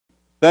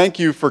Thank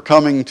you for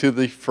coming to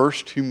the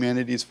first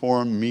Humanities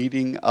Forum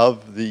meeting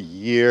of the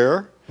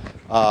year.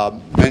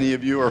 Many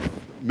of you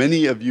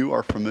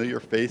are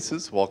familiar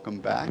faces. Welcome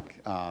back.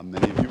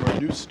 Many of you are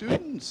new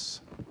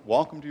students.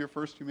 Welcome to your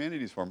first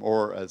Humanities Forum,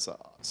 or as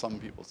some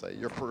people say,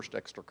 your first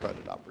extra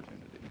credit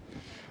opportunity.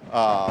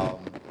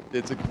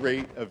 It's a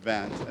great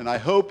event, and I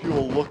hope you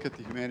will look at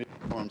the Humanities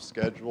Forum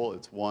schedule.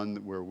 It's one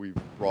where we've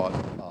brought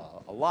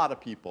a lot of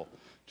people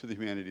to the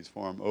Humanities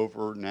Forum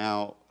over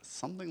now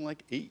something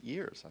like 8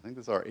 years. I think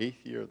this is our 8th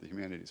year at the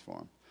Humanities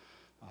Forum.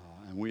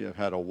 And we have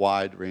had a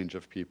wide range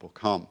of people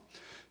come.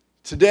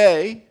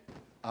 Today,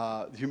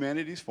 the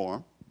Humanities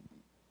Forum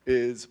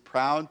is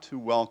proud to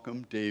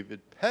welcome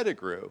David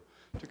Pettigrew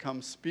to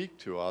come speak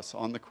to us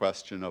on the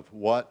question of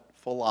what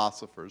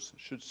philosophers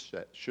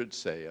should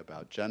say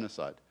about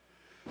genocide.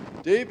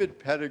 David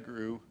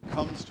Pettigrew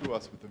comes to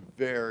us with a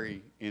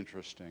very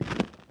interesting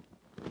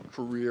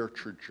career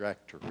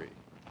trajectory.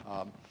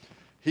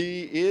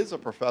 He is a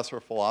professor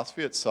of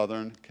philosophy at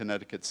Southern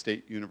Connecticut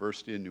State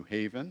University in New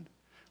Haven,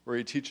 where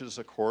he teaches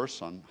a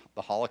course on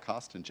the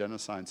Holocaust and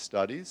genocide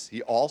studies.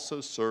 He also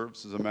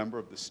serves as a member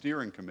of the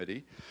steering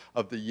committee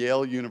of the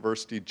Yale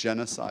University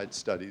Genocide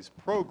Studies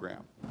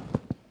program.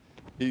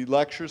 He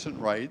lectures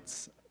and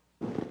writes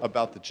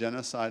about the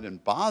genocide in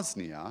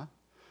Bosnia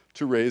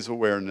to raise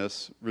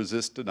awareness,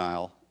 resist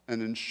denial,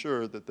 and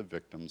ensure that the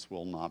victims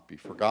will not be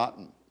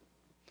forgotten.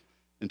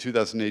 In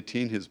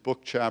 2018, his book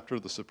chapter,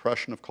 The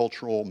Suppression of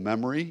Cultural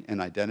Memory and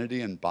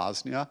Identity in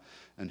Bosnia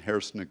and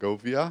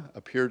Herzegovina,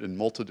 appeared in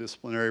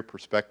Multidisciplinary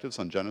Perspectives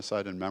on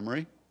Genocide and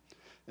Memory.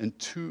 In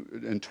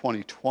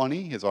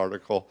 2020, his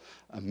article,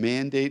 A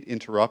Mandate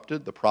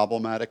Interrupted, The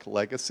Problematic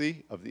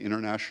Legacy of the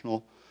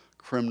International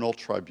Criminal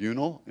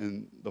Tribunal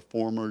in the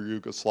Former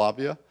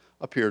Yugoslavia,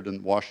 appeared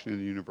in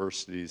Washington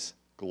University's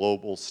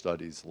Global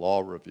Studies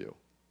Law Review.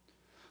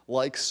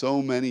 Like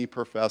so many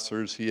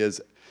professors, he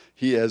has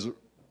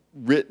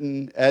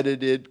written,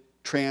 edited,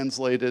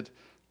 translated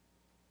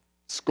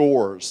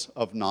scores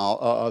of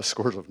books.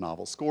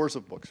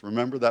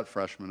 Remember that,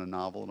 freshmen, a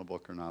novel and a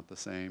book are not the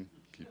same.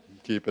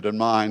 Keep it in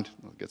mind.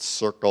 It gets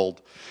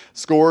circled.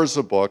 Scores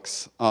of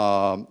books,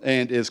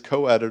 and is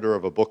co-editor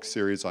of a book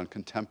series on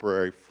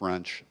contemporary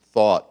French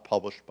thought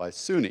published by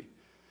SUNY.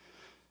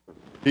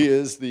 He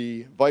is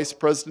the vice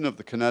president of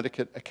the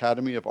Connecticut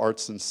Academy of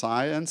Arts and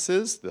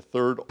Sciences, the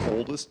third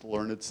oldest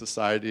learned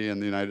society in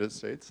the United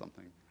States,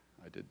 something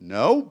I didn't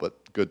know,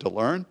 but good to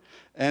learn,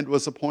 and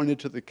was appointed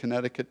to the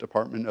Connecticut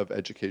Department of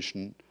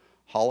Education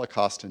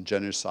Holocaust and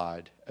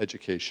Genocide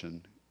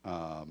Education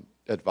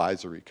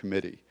Advisory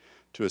Committee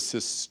to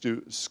assist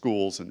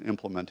schools in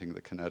implementing the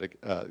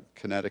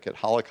Connecticut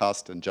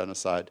Holocaust and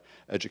Genocide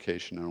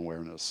Education and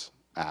Awareness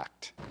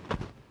Act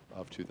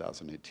of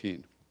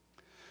 2018.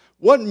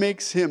 What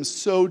makes him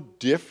so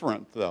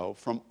different, though,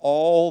 from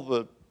all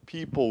the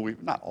people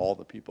not all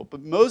the people,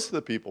 but most of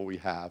the people we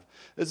have,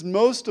 is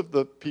most of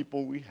the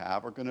people we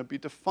have are going to be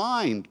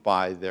defined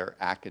by their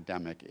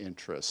academic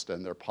interest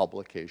and their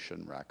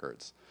publication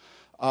records.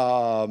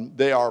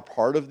 They are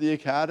part of the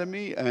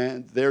academy,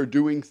 and they're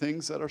doing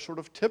things that are sort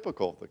of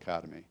typical of the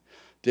academy.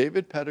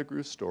 David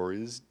Pettigrew's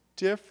story is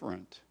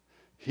different.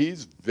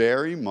 He's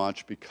very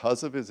much,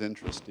 because of his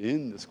interest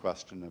in this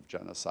question of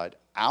genocide,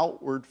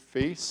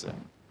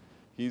 outward-facing.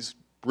 He's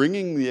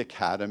bringing the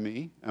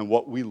academy and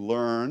what we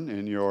learn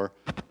in your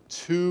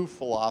 2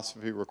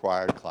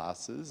 philosophy-required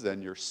classes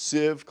and your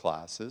civ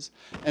classes,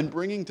 and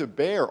bringing to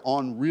bear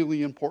on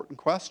really important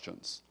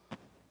questions.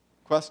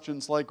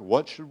 Questions like,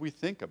 what should we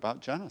think about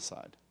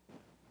genocide?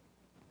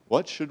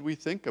 What should we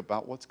think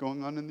about what's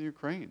going on in the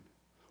Ukraine?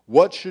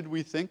 What should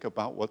we think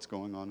about what's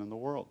going on in the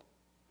world?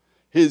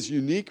 His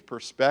unique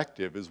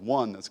perspective is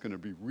one that's going to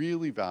be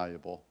really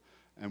valuable,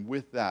 and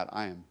with that,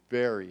 I am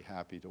very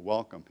happy to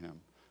welcome him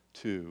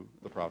to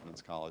the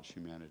Providence College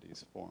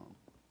Humanities Forum.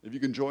 If you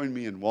can join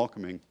me in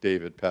welcoming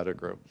David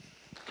Pettigrew.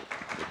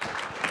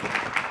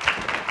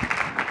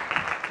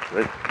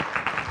 Great.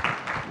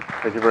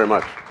 Thank you very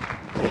much.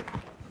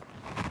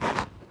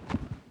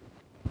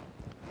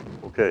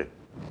 Okay.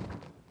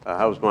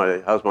 How's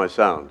my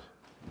sound?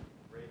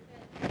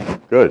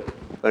 Good.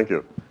 Thank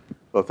you.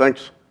 Well,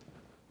 thanks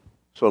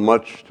so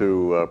much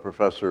to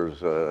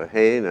Professors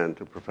Hain and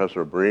to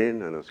Professor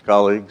Breen and his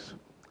colleagues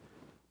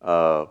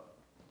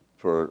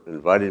for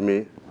inviting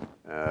me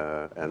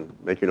and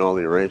making all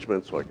the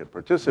arrangements so I could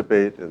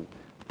participate in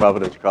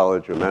Providence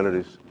College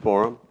Humanities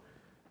Forum.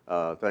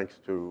 Thanks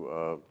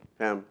to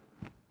Pam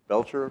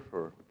Belcher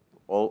for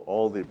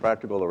all the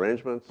practical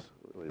arrangements.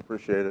 Really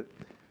appreciate it.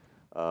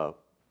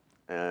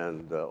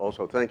 And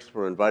also thanks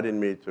for inviting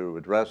me to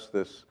address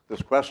this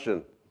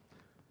question,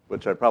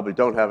 which I probably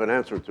don't have an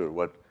answer to,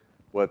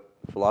 what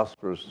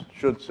philosophers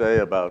should say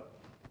about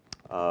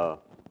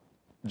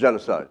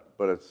genocide,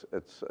 but it's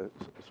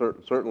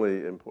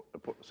certainly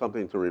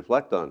something to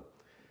reflect on.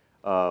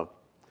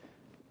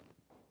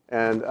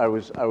 And I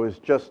was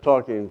just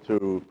talking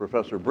to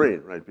Professor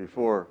Breen right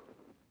before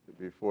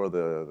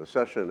the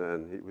session,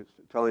 and he was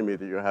telling me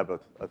that you have a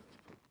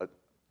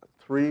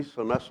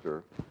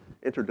 3-semester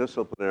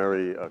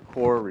interdisciplinary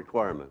core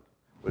requirement,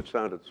 which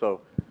sounded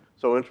so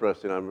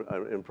interesting. I'm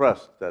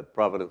impressed that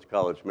Providence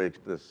College makes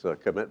this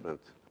commitment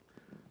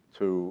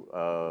to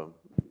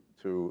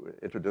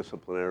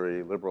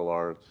interdisciplinary liberal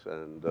arts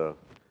and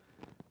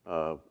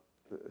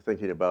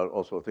thinking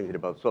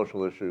about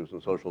social issues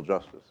and social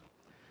justice.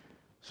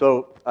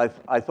 So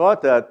I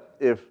thought that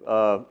if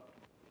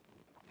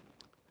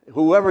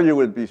whoever you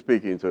would be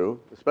speaking to,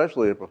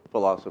 especially a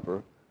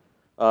philosopher,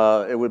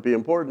 it would be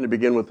important to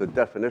begin with the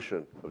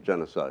definition of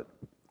genocide.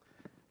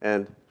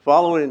 And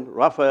following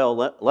Raphael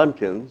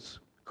Lemkin's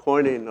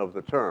coining of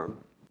the term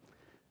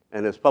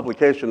and his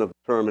publication of the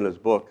term in his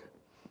book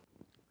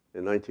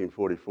in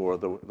 1944,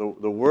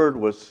 the word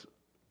was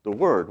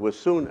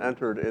soon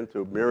entered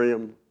into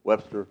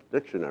Merriam-Webster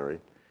dictionary.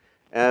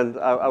 And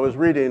I was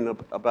reading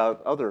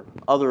about other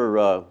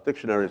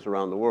dictionaries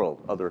around the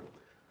world, other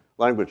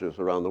languages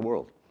around the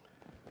world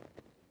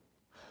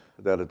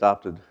that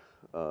adopted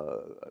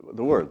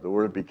the word. The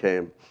word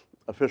became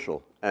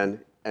official. And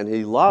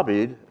he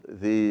lobbied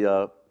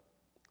the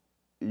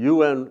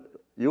UN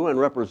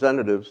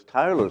representatives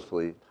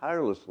tirelessly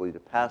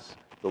to pass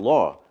the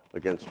law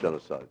against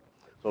genocide.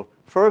 So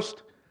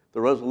first,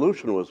 the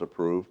resolution was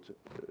approved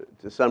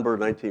December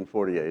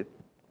 1948.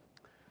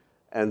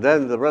 And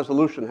then the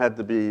resolution had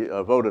to be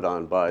voted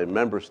on by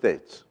member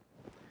states.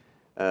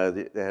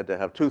 They had to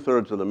have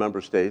 2/3 of the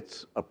member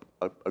states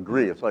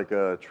agree. It's like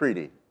a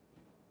treaty,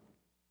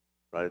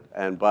 right?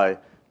 And by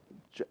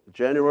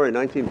January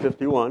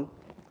 1951,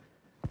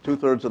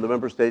 2/3 of the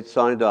member states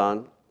signed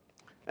on.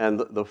 And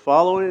the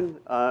following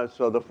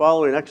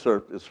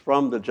excerpt is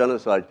from the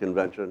Genocide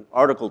Convention,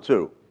 Article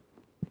 2.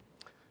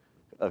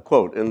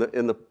 Quote,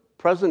 in the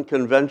present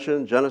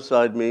convention,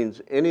 genocide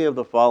means any of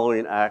the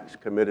following acts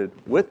committed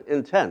with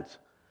intent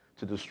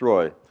to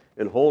destroy,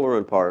 in whole or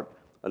in part,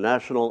 a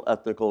national,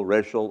 ethnical,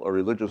 racial, or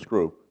religious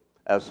group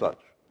as such.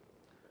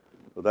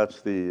 So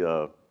that's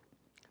the,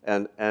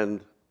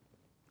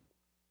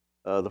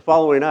 the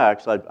following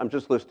acts, I'm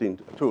just listing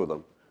 2 of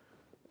them,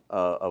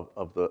 I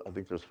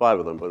think there's 5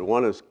 of them, but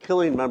one is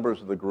killing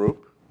members of the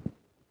group,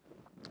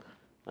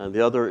 and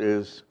the other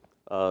is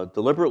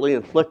deliberately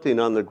inflicting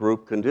on the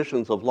group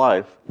conditions of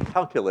life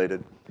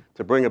calculated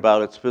to bring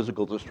about its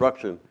physical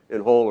destruction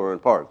in whole or in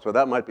part. So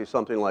that might be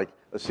something like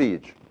a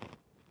siege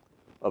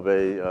of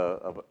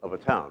a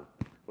town,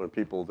 when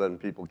people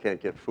can't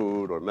get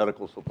food or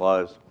medical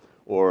supplies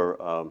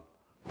or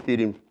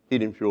heating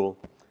fuel.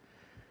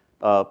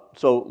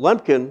 So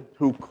Lemkin,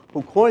 who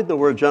coined the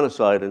word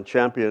genocide and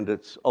championed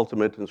its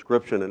ultimate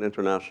inscription in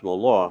international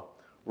law,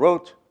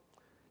 wrote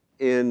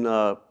in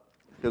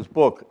his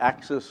book,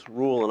 Axis,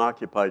 Rule, and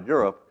Occupied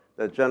Europe,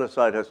 that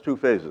genocide has 2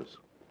 phases.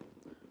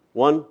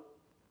 One,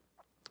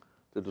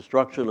 the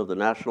destruction of the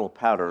national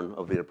pattern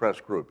of the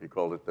oppressed group. He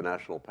called it the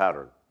national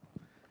pattern.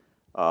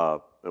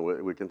 And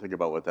we can think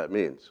about what that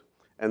means.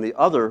 And the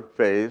other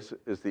phase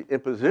is the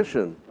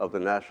imposition of the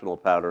national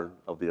pattern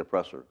of the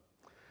oppressor.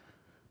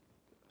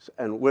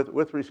 And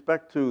with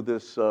respect to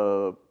this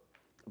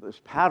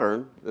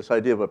pattern, this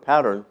idea of a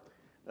pattern,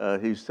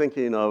 he's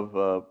thinking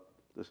of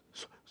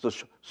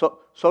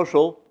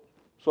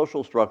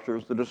social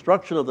structures. The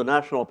destruction of the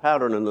national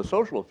pattern in the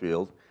social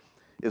field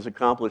is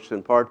accomplished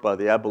in part by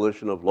the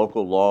abolition of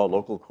local law,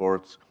 local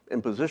courts,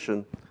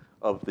 imposition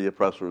of the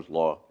oppressor's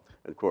law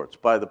and courts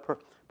by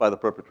the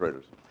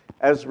perpetrators.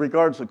 As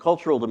regards the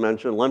cultural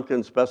dimension,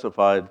 Lemkin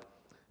specified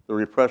the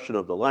repression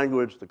of the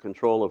language, the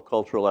control of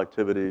cultural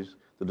activities,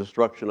 the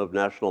destruction of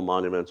national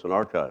monuments and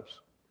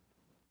archives.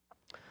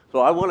 So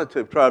I wanted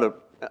to try to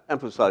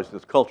emphasize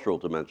this cultural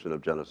dimension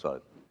of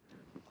genocide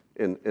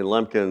in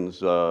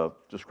Lemkin's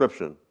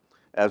description,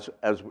 as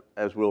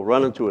we'll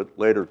run into it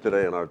later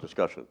today in our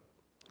discussion.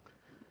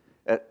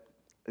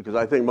 Because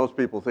I think most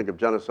people think of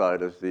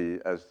genocide as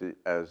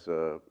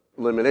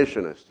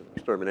eliminationist,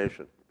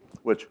 extermination,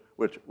 which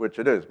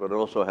it is, but it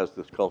also has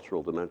this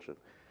cultural dimension.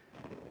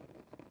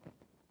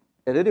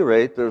 At any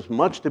rate, there's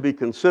much to be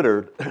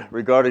considered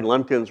regarding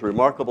Lemkin's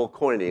remarkable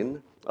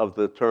coining of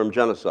the term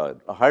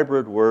genocide, a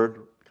hybrid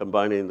word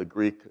combining the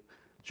Greek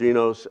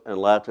genos and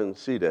Latin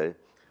sede.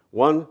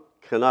 One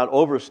cannot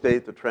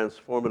overstate the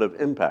transformative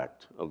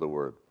impact of the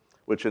word,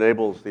 which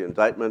enables the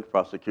indictment,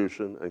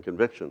 prosecution, and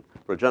conviction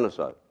for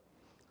genocide.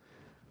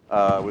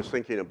 I was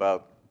thinking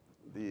about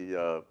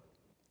the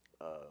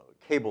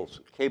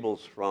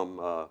cables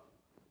from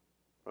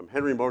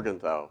Henry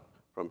Morgenthau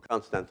from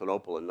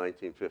Constantinople in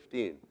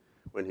 1915,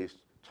 when he's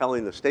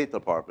telling the State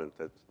Department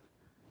that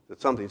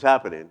something's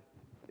happening,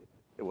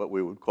 what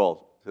we would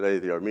call today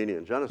the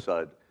Armenian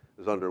genocide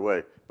is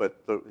underway,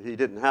 but he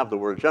didn't have the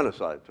word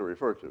genocide to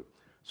refer to.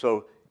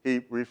 So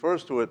he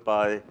refers to it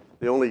by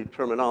the only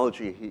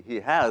terminology he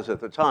has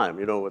at the time.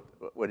 You know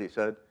what he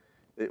said?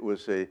 It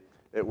was a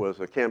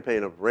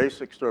campaign of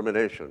race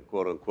extermination,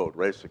 quote unquote,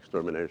 race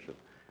extermination.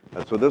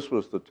 And so this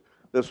was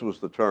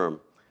the term.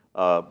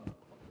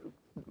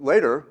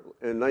 Later,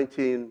 in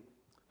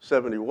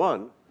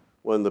 1971,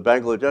 when the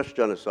Bangladesh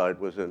genocide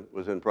was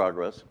in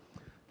progress,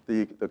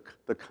 the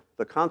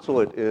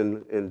consulate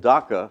in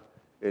Dhaka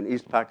in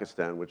East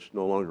Pakistan, which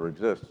no longer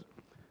exists.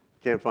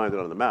 Can't find it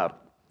on the map.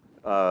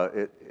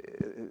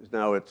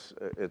 Now it's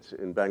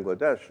in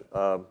Bangladesh.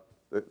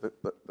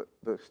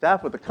 The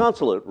staff at the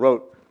consulate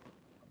wrote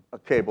a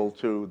cable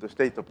to the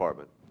State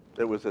Department.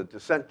 It was a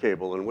dissent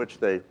cable in which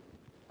they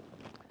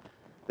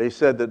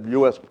said that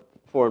U.S.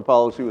 foreign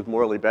policy was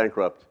morally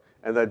bankrupt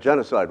and that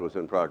genocide was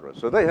in progress.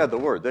 So they had the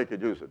word, they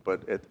could use it,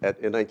 but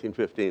in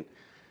 1915,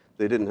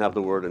 they didn't have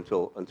the word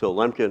until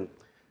Lemkin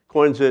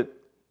coins it,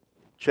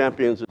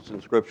 champions its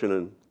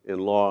inscription in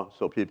law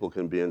so people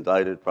can be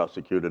indicted,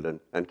 prosecuted,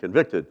 and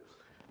convicted.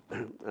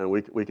 And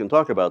we can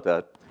talk about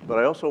that. But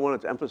I also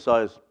wanted to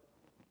emphasize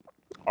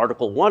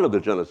Article 1 of the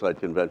Genocide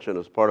Convention,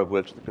 as part of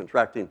which the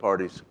contracting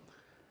parties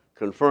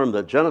confirmed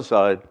that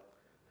genocide,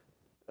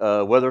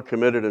 whether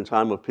committed in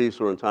time of peace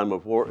or in time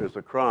of war, is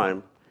a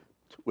crime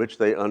which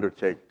they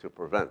undertake to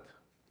prevent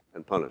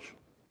and punish.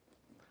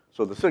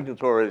 So the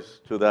signatories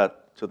to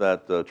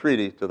that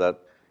treaty, to that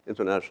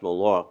international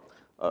law,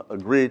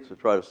 agreed to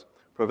try to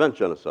prevent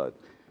genocide.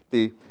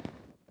 The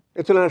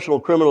International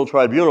Criminal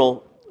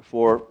Tribunal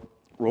for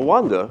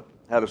Rwanda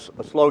had a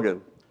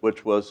slogan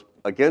which was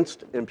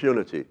against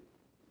impunity.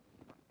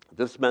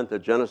 This meant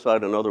that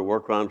genocide and other war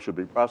crimes should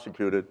be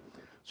prosecuted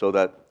so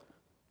that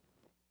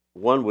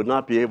one would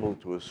not be able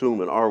to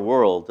assume in our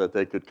world that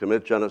they could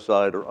commit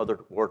genocide or other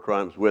war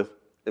crimes with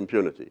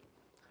impunity.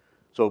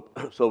 So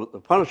the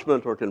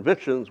punishment or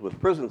convictions with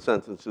prison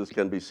sentences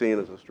can be seen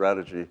as a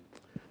strategy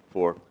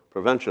for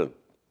prevention.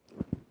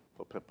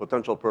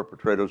 Potential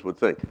perpetrators would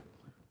think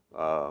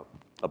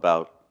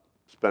about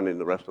spending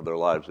the rest of their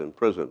lives in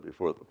prison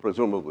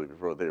presumably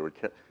before they would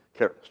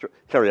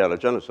carry out a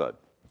genocide.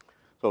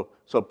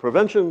 So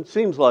prevention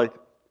seems like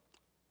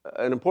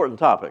an important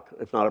topic,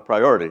 if not a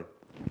priority.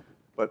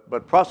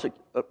 But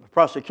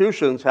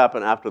prosecutions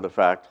happen after the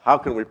fact. How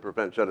can we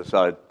prevent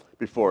genocide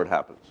before it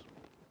happens?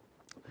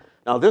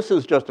 Now, this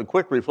is just a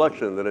quick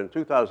reflection that in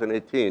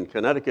 2018,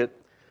 Connecticut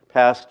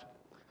passed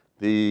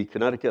the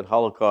Connecticut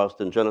Holocaust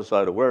and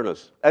Genocide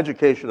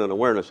Education and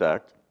Awareness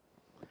Act,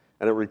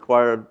 and it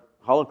required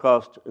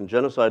Holocaust and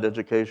genocide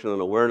education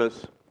and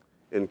awareness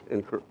in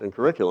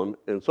curriculum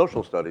in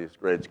social studies,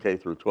 grades K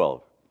through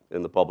 12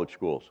 in the public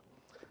schools.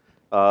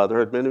 There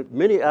had been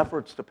many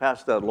efforts to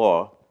pass that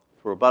law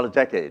for about a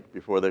decade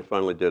before they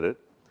finally did it.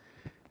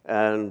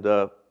 And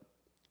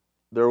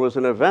there was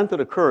an event that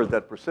occurred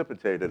that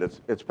precipitated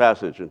its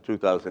passage in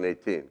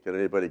 2018. Can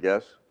anybody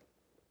guess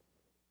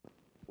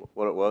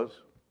what it was?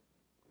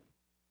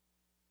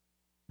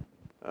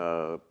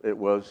 It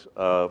was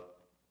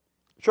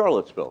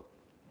Charlottesville.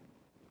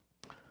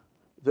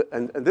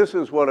 And this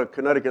is what a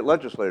Connecticut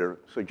legislator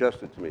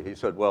suggested to me. He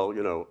said, well,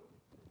 you know,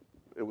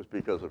 it was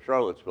because of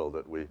Charlottesville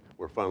that we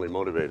were finally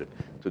motivated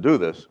to do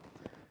this.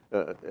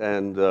 Because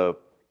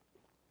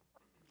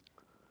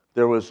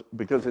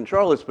in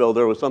Charlottesville,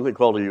 there was something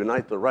called a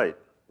Unite the Right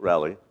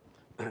rally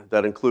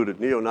that included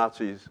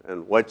neo-Nazis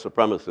and white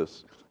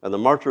supremacists. And the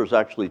marchers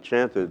actually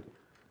chanted,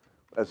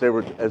 as they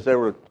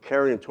were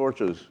carrying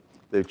torches,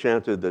 they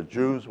chanted that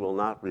Jews will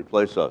not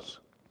replace us.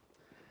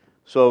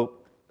 So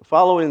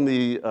following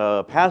the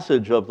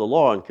passage of the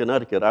law in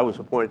Connecticut, I was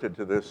appointed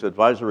to this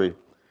advisory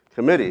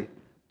committee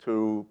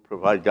to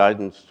provide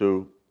guidance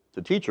to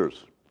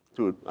teachers,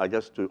 I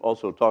guess to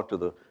also talk to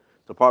the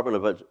Department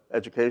of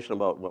Education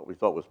about what we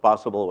thought was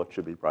possible, what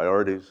should be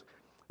priorities,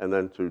 and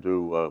then to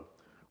do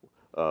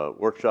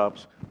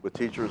workshops with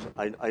teachers.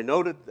 I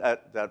noted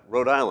that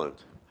Rhode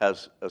Island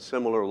has a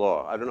similar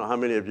law. I don't know how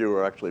many of you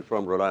are actually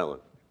from Rhode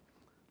Island,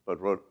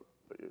 or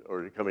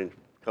you're coming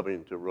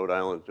to Rhode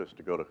Island just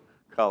to go to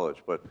college,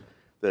 but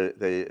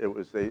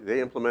they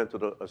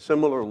implemented a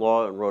similar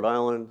law in Rhode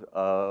Island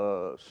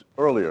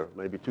earlier,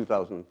 maybe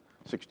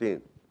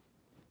 2016.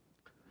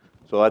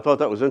 So I thought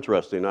that was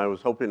interesting. I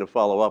was hoping to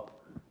follow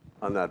up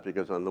on that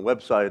because on the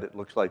website it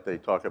looks like they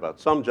talk about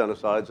some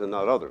genocides and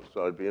not others.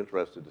 So I'd be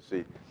interested to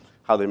see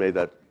how they made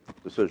that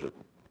decision.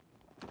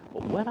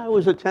 But when I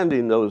was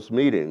attending those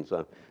meetings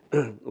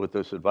with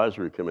this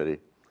advisory committee,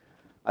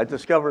 I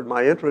discovered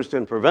my interest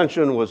in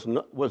prevention was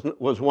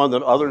one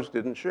that others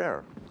didn't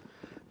share.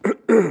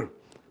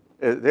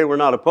 They were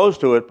not opposed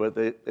to it, but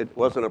it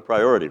wasn't a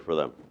priority for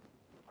them.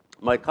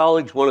 My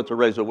colleagues wanted to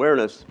raise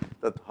awareness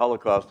that the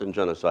Holocaust and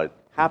genocide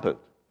happened,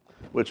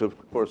 which of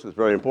course is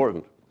very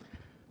important.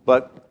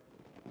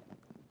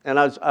 And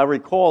as I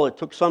recall, it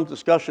took some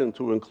discussion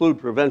to include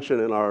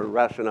prevention in our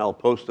rationale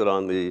posted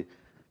on the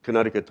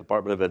Connecticut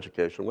Department of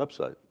Education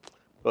website.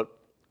 But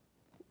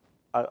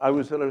I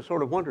was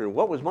sort of wondering,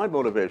 what was my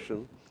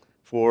motivation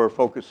for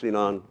focusing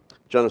on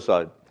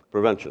genocide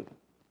prevention?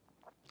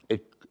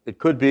 It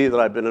could be that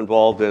I've been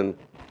involved in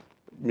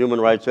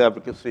human rights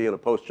advocacy in a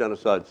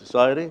post-genocide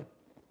society,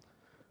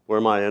 where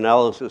my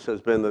analysis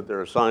has been that there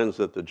are signs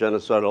that the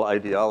genocidal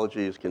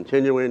ideology is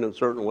continuing in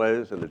certain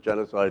ways and that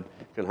genocide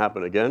can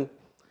happen again.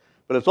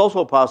 But it's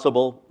also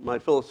possible my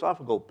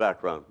philosophical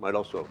background might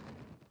also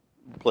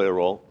play a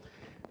role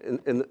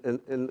in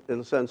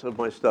the sense of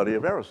my study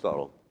of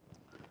Aristotle.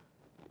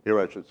 Here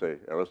I should say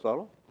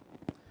Aristotle.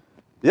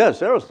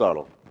 Yes,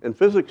 Aristotle. In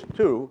physics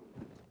 2,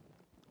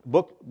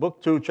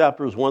 Book 2,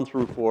 chapters 1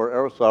 through 4,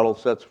 Aristotle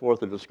sets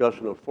forth a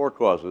discussion of 4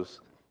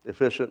 causes: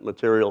 efficient,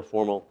 material,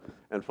 formal,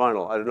 and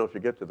final. I don't know if you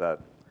get to that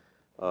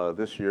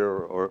this year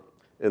or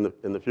in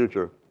the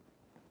future.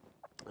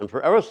 And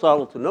for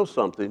Aristotle to know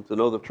something, to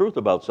know the truth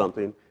about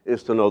something,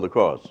 is to know the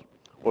cause,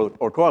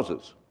 or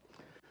causes.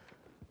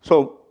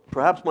 So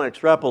perhaps my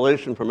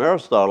extrapolation from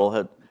Aristotle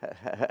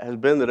has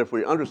been that if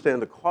we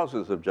understand the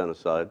causes of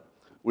genocide,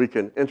 we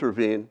can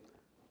intervene,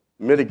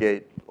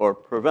 mitigate, or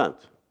prevent.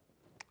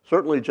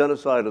 Certainly,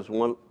 genocide is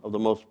one of the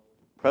most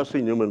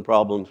pressing human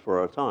problems for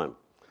our time.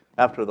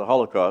 After the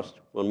Holocaust,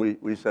 when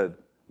we said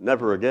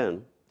never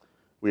again,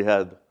 we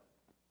had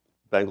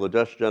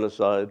Bangladesh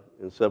genocide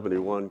in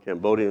 71,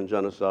 Cambodian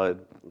genocide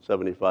in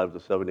 75 to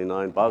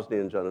 79,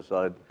 Bosnian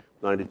genocide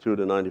 92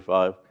 to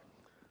 95,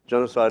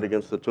 genocide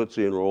against the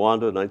Tutsi in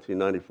Rwanda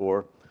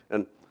 1994,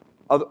 and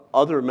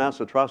other mass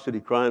atrocity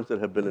crimes that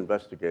have been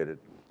investigated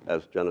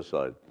as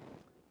genocide.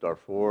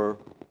 Darfur,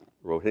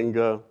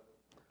 Rohingya,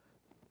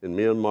 in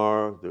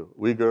Myanmar, the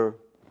Uyghur,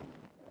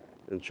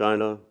 in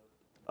China,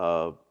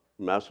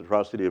 mass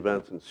atrocity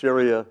events in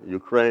Syria,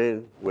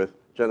 Ukraine, with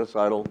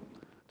genocidal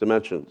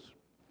dimensions.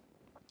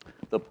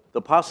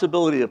 The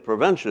possibility of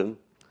prevention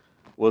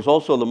was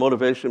also the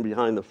motivation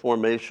behind the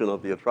formation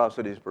of the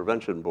Atrocities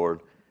Prevention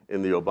Board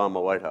in the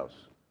Obama White House.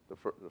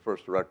 The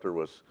first director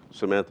was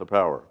Samantha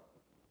Power.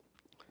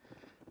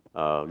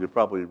 You're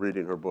probably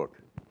reading her book,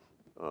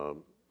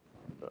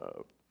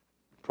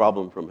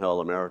 Problem from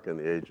Hell, America in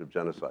the Age of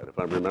Genocide, if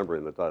I'm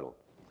remembering the title.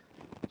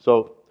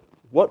 So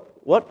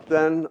what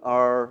then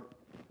are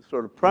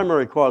sort of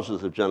primary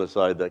causes of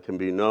genocide that can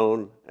be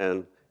known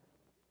and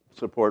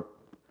support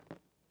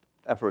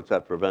efforts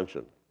at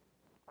prevention?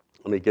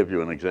 Let me give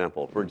you an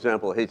example. For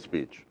example, hate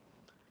speech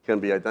can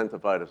be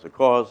identified as a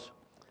cause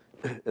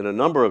in a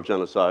number of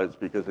genocides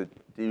because it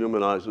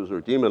dehumanizes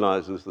or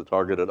demonizes the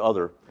targeted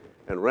other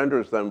and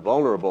renders them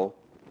vulnerable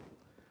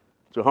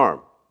to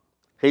harm.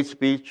 Hate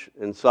speech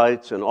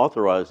incites and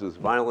authorizes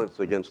violence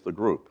against the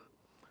group.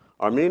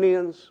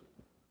 Armenians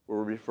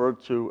were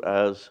referred to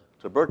as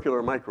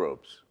tubercular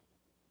microbes.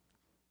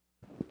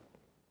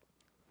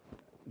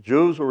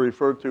 Jews were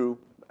referred to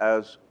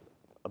as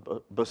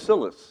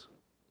bacillus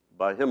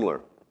by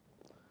Himmler.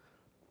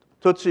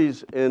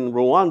 Tutsis in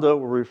Rwanda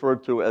were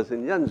referred to as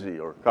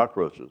inyenzi, or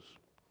cockroaches.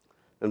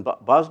 And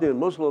Bosnian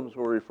Muslims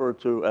were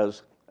referred to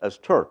as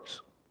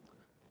Turks,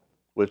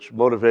 which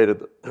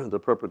motivated the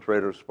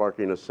perpetrators,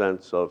 sparking a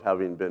sense of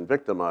having been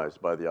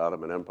victimized by the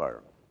Ottoman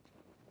Empire.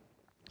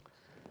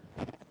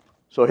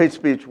 So hate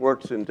speech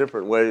works in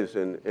different ways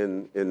in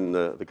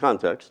the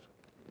context.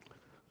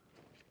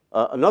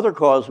 Another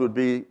cause would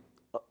be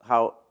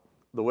how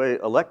the way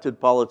elected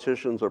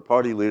politicians or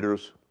party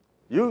leaders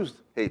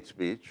used hate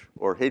speech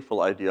or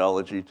hateful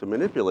ideology to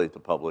manipulate the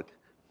public,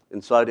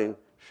 inciting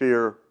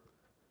fear,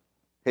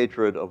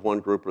 hatred of one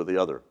group or the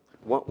other.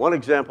 One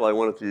example I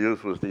wanted to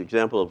use was the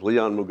example of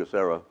Leon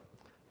Mugesera,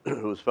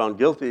 who was found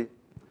guilty.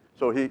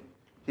 So he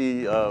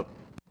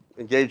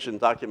engaged in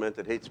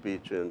documented hate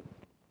speech in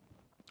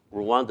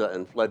Rwanda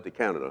and fled to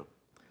Canada.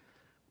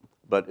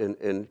 But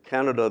in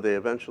Canada, they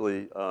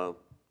eventually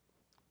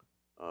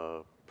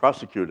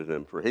prosecuted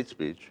him for hate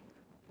speech,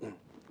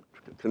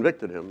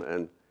 convicted him,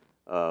 and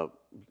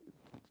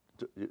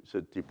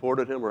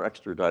deported him or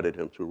extradited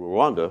him to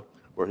Rwanda,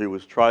 where he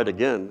was tried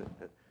again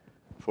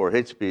for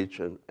hate speech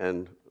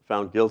and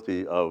found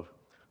guilty of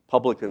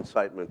public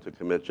incitement to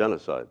commit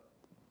genocide,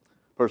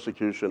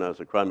 persecution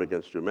as a crime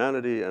against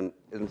humanity, and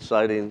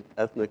inciting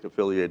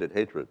ethnic-affiliated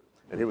hatred.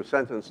 And he was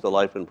sentenced to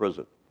life in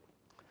prison.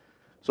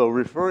 So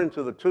referring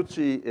to the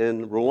Tutsi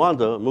in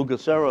Rwanda,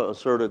 Mugesera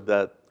asserted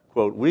that,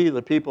 quote, "We,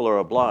 the people, are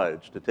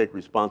obliged to take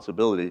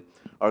responsibility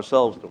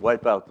ourselves to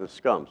wipe out this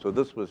scum." So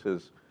this was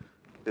his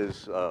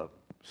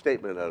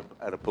statement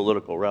at a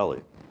political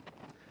rally.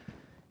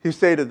 He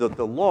stated that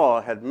the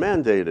law had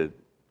mandated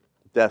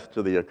death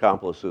to the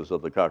accomplices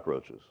of the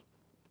cockroaches.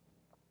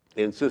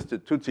 He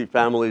insisted Tutsi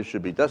families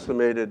should be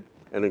decimated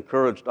and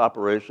encouraged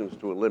operations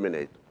to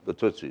eliminate the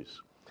Tutsis.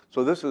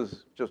 So this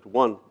is just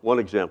one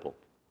example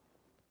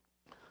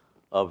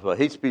of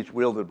hate speech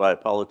wielded by a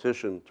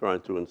politician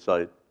trying to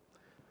incite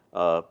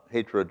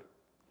hatred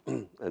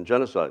and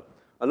genocide.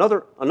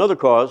 Another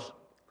cause,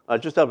 I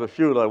just have a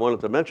few that I wanted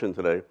to mention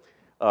today,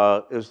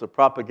 is the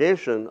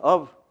propagation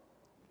of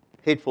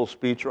hateful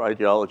speech or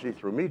ideology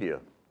through media.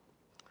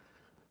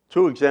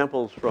 Two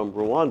examples from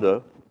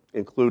Rwanda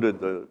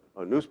included a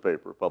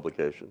newspaper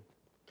publication,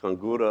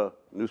 Kangura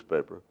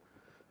newspaper,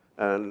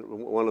 and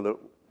one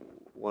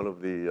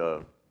of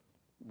the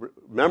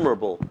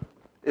memorable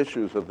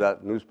issues of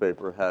that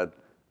newspaper had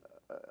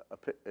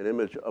an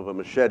image of a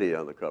machete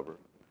on the cover,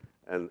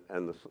 and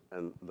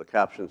the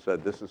caption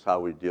said, "This is how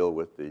we deal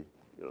with the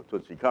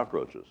Tutsi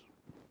cockroaches."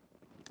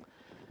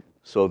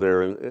 So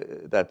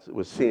that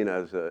was seen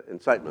as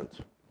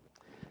incitement.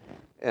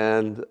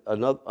 And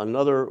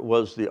another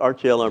was the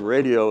RTLM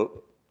radio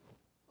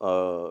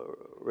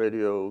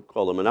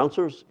called them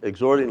announcers,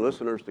 exhorting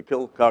listeners to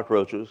kill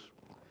cockroaches,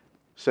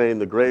 saying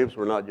the graves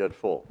were not yet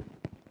full.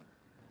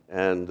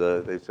 And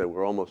they said,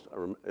 we're almost,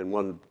 in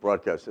one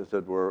broadcast, they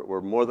said,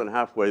 we're more than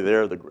halfway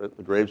there. The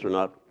graves are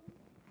not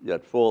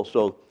yet full.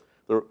 So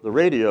the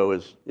radio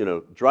is,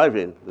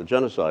 driving the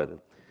genocide.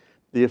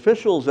 The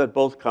officials at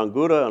both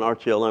Kanguta and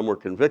RTLM were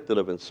convicted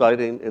of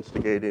inciting,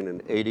 instigating,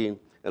 and aiding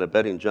and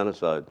abetting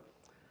genocide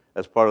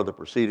as part of the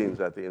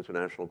proceedings at the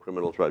International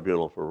Criminal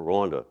Tribunal for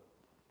Rwanda.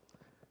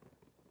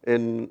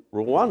 In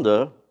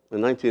Rwanda,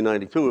 in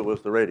 1992, it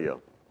was the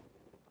radio.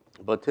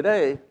 But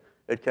today,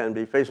 it can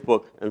be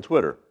Facebook and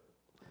Twitter.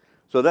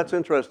 So that's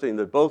interesting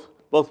that both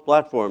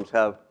platforms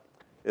have,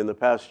 in the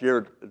past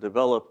year,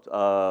 developed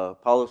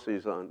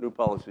new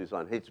policies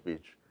on hate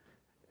speech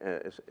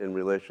in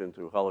relation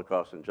to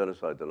Holocaust and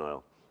genocide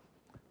denial.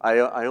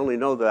 I only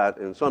know that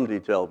in some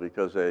detail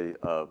because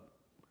a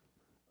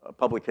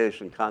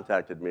publication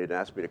contacted me and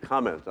asked me to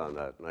comment on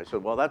that. And I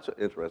said, well, that's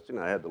interesting.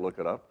 I had to look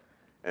it up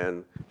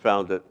and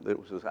found that it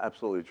was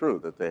absolutely true,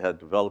 that they had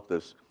developed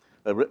this.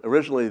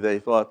 Originally, they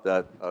thought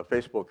that,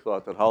 Facebook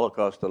thought that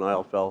Holocaust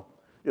denial fell,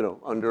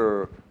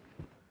 under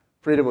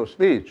freedom of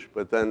speech,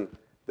 but then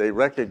they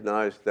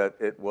recognized that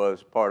it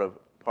was part of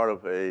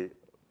a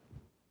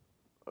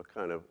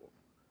kind of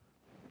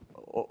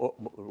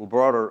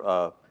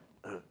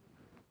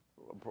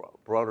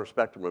broader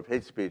spectrum of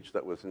hate speech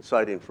that was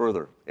inciting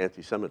further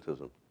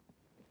anti-Semitism.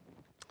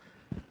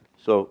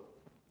 So,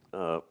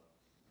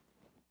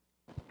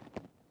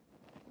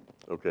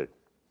 okay.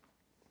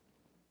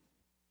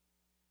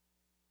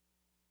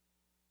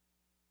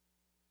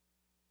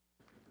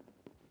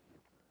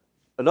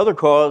 Another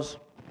cause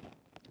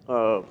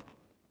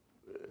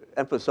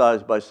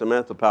emphasized by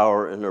Samantha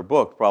Power in her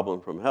book, A Problem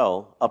from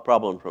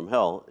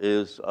Hell,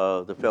 is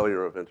the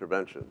failure of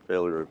intervention,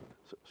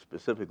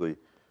 specifically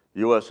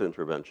U.S.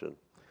 intervention.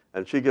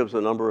 And she gives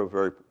a number of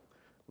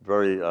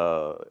very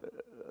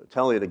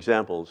telling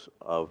examples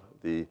of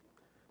the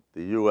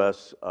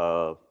U.S.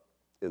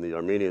 In the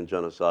Armenian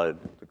genocide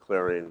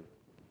declaring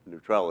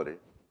neutrality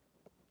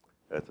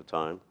at the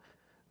time.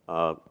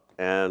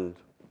 And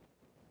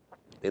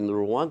in the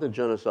Rwanda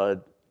genocide,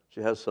 she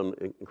has some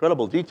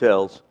incredible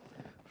details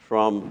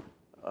from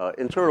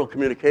internal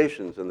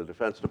communications in the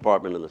Defense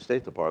Department and the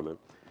State Department,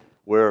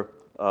 where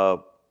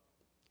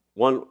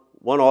one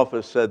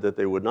office said that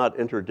they would not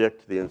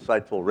interdict the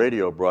insightful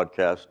radio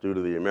broadcast due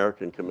to the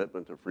American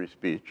commitment to free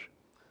speech.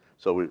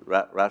 So we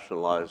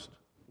rationalized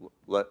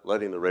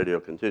letting the radio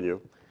continue.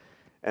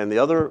 And the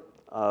other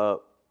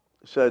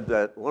said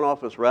that one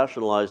office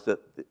rationalized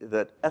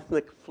that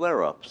ethnic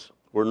flare-ups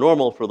were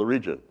normal for the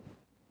region.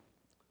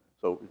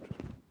 So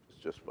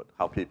it's just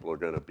how people are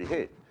going to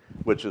behave,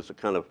 which is a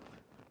kind of,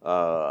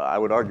 I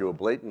would argue, a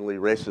blatantly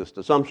racist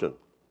assumption.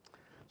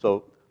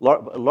 So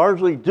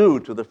largely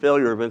due to the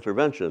failure of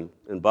intervention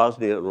in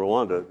Bosnia and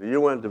Rwanda, the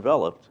UN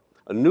developed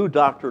a new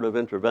doctrine of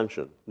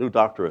intervention,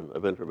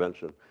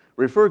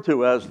 referred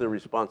to as the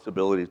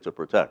responsibility to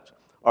protect,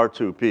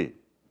 R2P.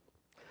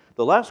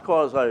 The last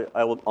cause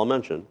I'll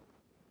mention,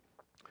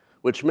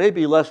 which may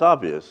be less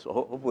obvious,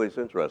 hopefully it's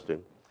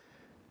interesting,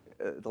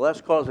 the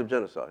last cause of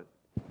genocide,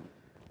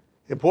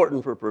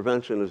 important for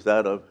prevention, is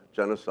that of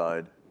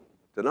genocide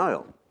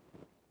denial.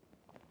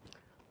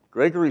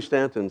 Gregory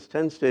Stanton's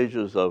 10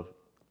 stages of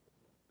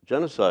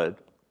genocide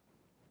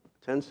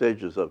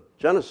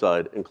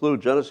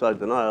include genocide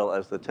denial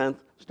as the 10th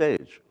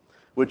stage,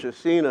 which is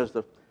seen as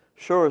the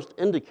surest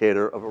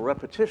indicator of a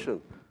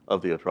repetition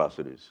of the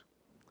atrocities.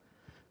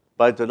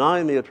 By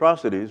denying the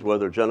atrocities,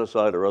 whether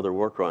genocide or other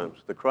war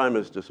crimes, the crime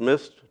is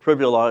dismissed,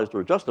 trivialized,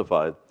 or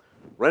justified,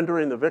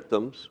 rendering the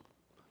victims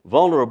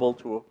vulnerable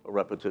to a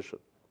repetition.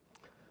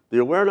 The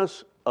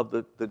awareness of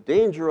the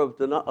danger of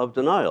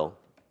denial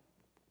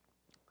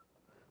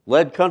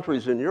led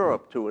countries in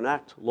Europe to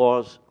enact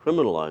laws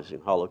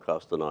criminalizing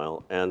Holocaust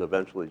denial and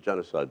eventually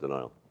genocide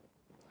denial.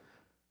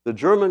 The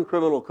German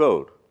Criminal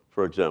Code,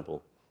 for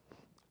example,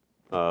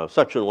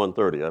 Section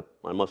 130,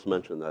 I must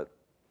mention that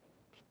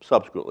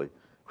subsequently,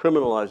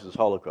 criminalizes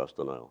Holocaust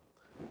denial.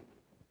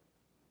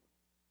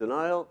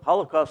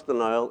 Holocaust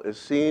denial is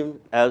seen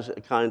as a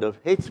kind of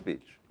hate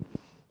speech,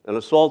 an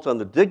assault on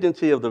the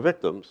dignity of the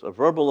victims, a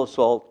verbal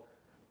assault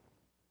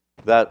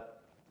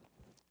that,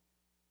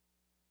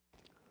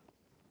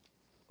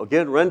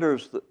 again,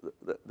 renders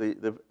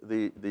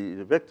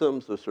the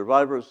victims, the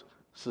survivors,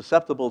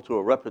 susceptible to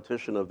a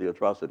repetition of the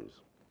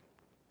atrocities.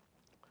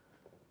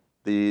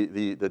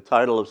 The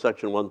title of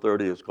Section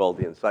 130 is called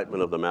The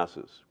Incitement of the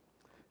Masses.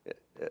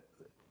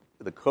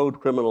 The code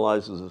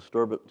criminalizes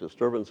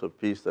disturbance of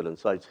peace that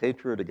incites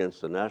hatred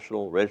against a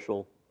national,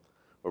 racial,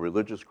 or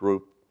religious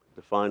group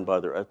defined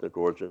by their ethnic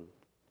origin,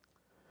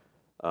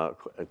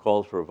 and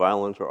calls for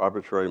violent or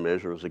arbitrary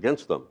measures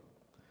against them.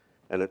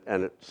 And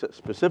it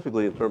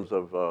specifically in terms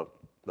of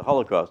the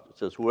Holocaust, it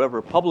says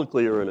whoever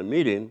publicly or in a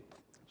meeting,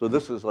 so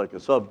this is like a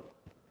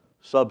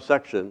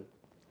subsection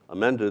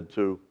amended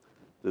to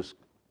this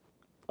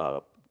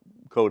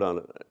code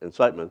on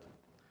incitement.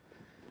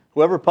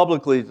 Whoever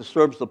publicly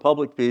disturbs the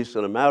public peace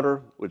in a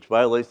matter which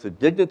violates the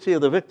dignity of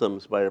the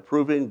victims by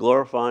approving,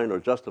 glorifying, or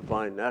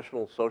justifying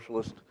National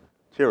Socialist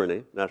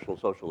tyranny, National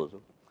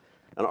Socialism,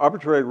 An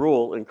arbitrary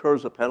rule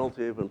incurs a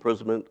penalty of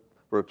imprisonment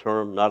for a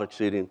term not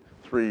exceeding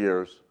 3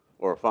 years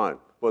or a fine.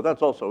 Well,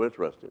 that's also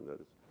interesting, that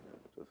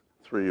it's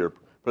a 3-year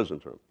prison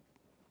term.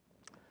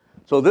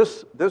 So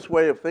this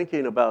way of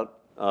thinking about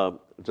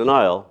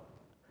denial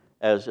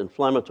as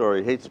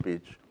inflammatory hate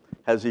speech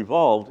has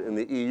evolved in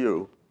the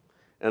EU,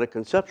 and a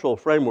conceptual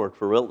framework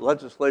for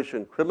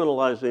legislation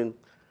criminalizing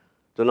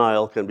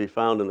denial can be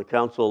found in the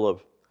Council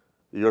of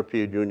the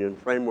European Union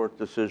Framework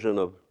Decision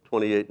of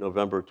 28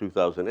 November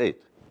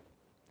 2008.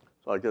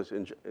 So I guess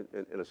in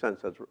a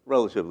sense that's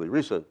relatively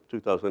recent,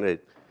 2008.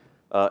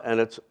 And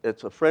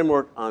it's a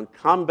framework on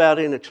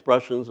combating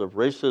expressions of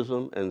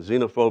racism and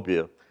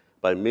xenophobia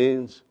by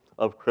means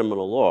of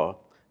criminal law.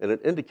 And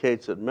it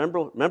indicates that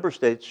member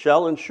states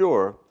shall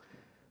ensure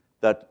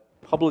that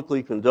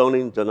publicly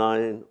condoning,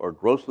 denying, or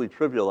grossly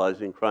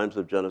trivializing crimes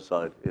of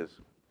genocide is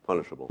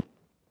punishable.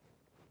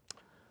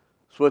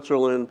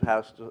 Switzerland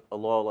passed a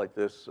law like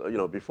this,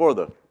 before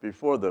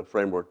the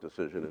framework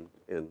decision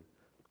in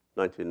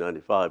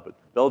 1995, but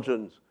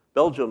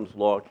Belgium's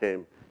law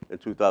came in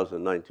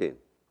 2019,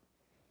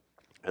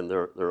 and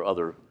there are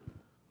other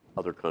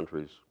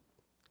countries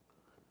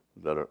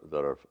that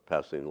are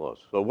passing laws.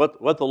 So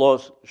what the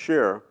laws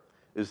share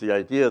is the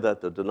idea that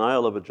the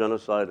denial of a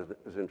genocide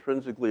is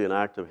intrinsically an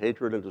act of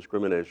hatred and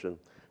discrimination,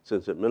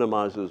 since it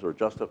minimizes or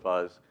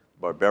justifies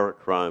barbaric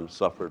crimes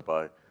suffered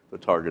by the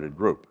targeted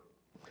group,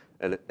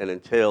 and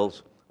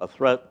entails a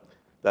threat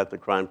that the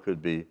crime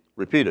could be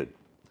repeated.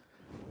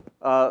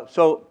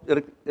 So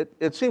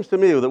it seems to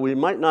me that we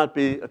might not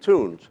be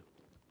attuned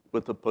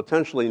with the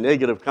potentially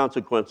negative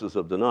consequences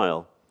of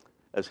denial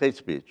as hate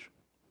speech.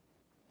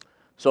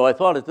 So I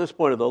thought at this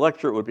point of the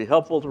lecture it would be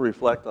helpful to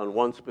reflect on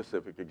one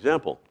specific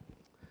example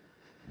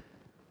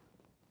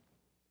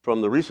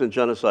from the recent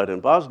genocide in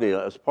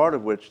Bosnia, as part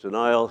of which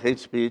denial, hate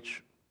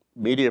speech,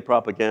 media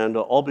propaganda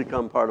all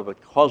become part of a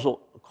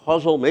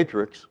causal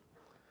matrix,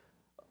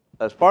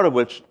 as part of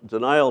which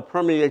denial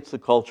permeates the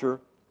culture,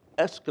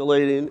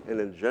 escalating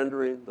and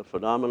engendering the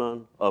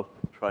phenomenon of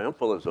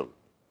triumphalism,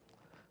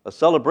 a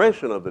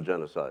celebration of the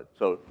genocide.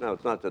 So now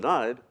it's not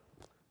denied,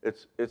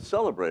 it's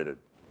celebrated.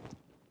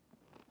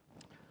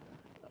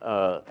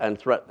 And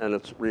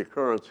its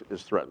recurrence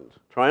is threatened.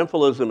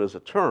 Triumphalism is a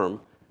term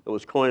that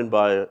was coined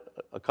by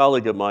a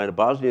colleague of mine, a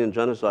Bosnian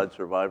genocide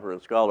survivor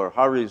and scholar,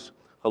 Haris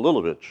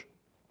Halilovic.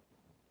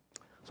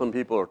 Some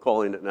people are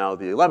calling it now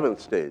the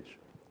 11th stage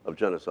of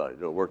genocide,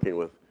 working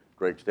with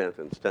Greg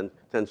Stanton's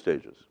 10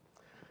 stages.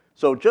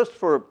 So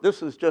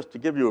this is just to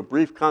give you a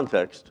brief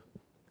context.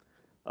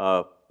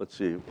 Let's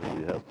see,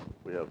 we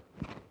have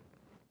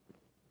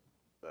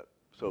that.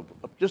 So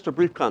just a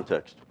brief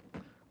context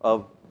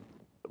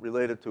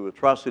related to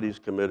atrocities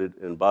committed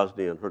in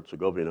Bosnia and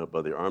Herzegovina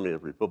by the Army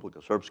of Republika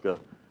Srpska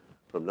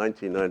from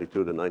 1992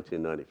 to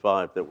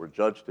 1995 that were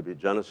judged to be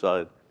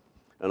genocide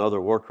and other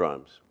war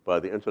crimes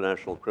by the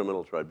International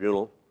Criminal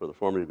Tribunal for the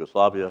former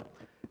Yugoslavia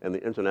and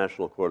the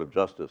International Court of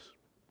Justice.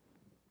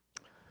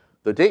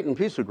 The Dayton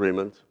Peace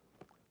Agreement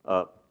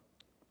in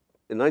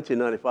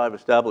 1995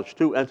 established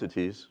two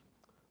entities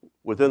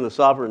within the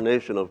sovereign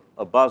nation of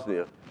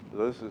Bosnia. So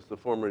this is the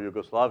former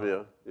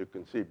Yugoslavia. You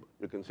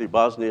can see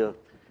Bosnia,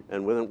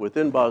 and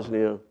within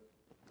Bosnia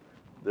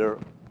there's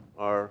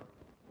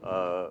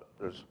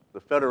the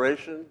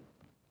Federation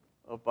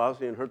of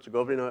Bosnia and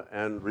Herzegovina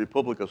and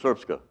Republika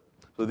Srpska.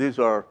 So these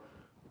are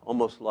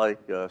almost like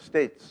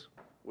states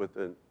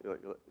within.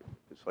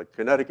 It's like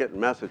Connecticut and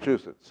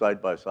Massachusetts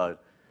side by side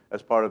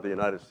as part of the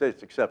United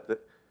States, except that,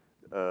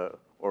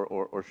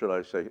 or should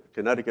I say,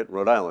 Connecticut and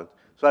Rhode Island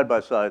side by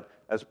side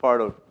as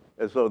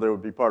though they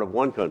would be part of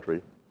one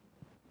country.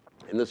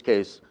 In this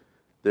case,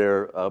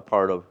 they're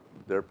part of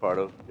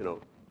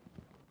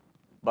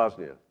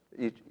Bosnia.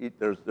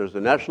 There's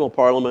a national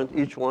parliament.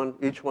 Each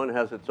one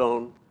has its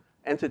own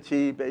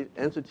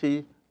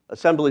entity,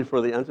 assembly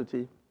for the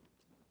entity,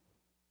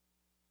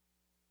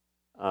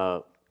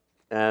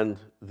 and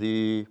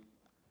the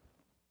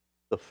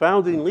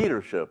founding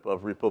leadership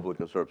of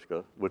Republika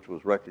Srpska, which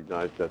was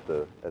recognized at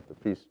the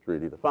peace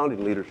treaty, the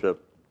founding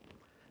leadership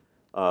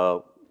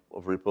of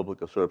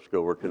Republika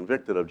Srpska were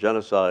convicted of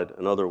genocide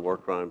and other war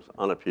crimes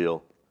on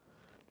appeal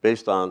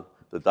based on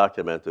the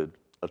documented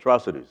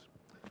atrocities.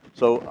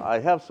 So I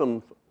have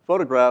some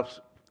photographs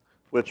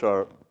which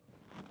are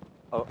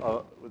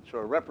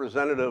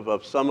representative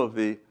of some of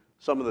the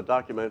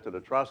documented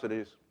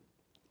atrocities.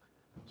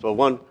 So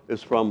one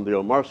is from the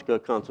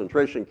Omarska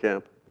concentration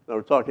camp. Now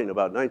we're talking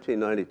about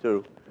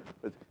 1992.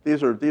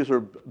 These are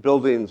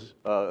buildings,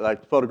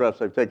 like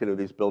photographs I've taken of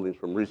these buildings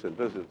from recent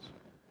visits.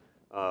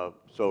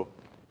 So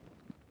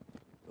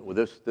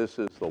this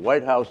is the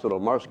White House at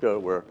Omarska,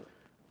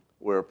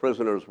 where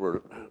prisoners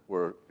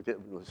were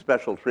getting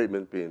special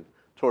treatment, being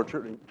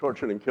tortured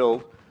and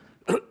killed.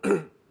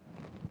 The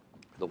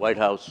White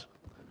House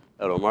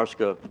at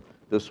Omarska.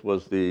 This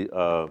was the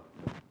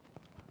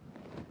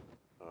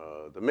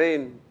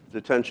main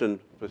detention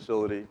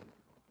facility,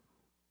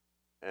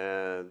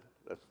 and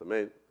that's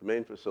the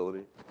main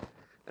facility.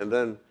 And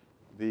then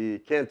the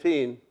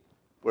canteen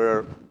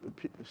where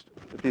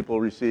people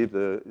received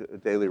a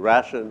daily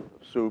ration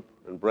of soup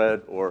and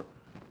bread,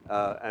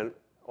 and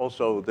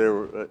also there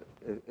were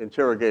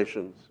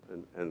interrogations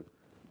and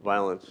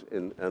violence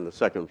on the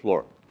second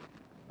floor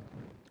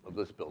of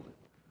this building.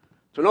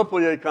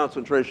 Ternopilje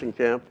concentration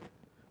camp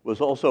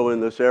was also in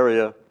this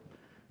area,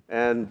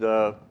 and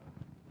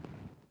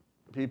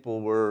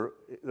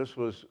this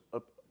was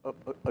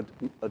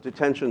a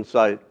detention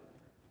site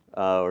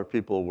where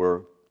people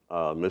were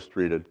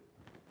mistreated.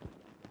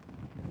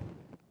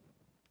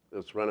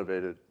 It's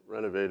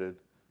renovated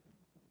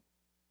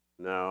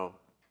now,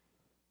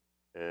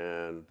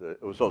 and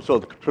it was also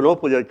the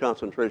Ternopilje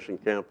concentration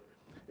camp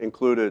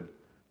included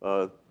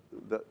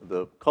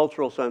the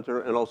cultural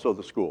center and also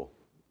the school.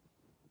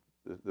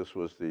 This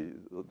was the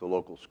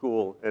local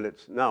school, and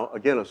it's now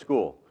again a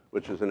school,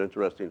 which is an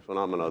interesting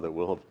phenomenon that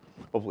we'll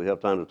hopefully have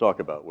time to talk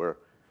about, where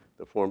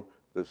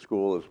the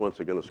school is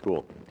once again a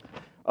school.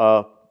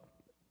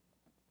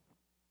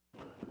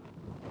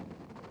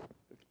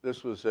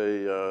 This was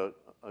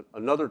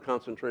another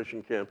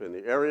concentration camp in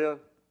the area,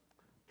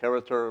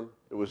 Karaterm.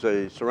 It was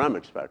a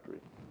ceramics factory.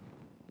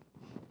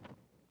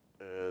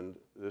 And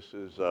this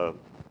is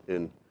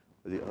in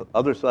the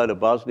other side of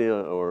Bosnia,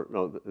 or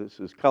no, this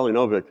is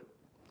Kalinovic,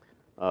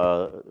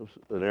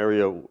 an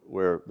area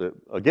where,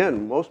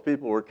 again, most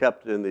people were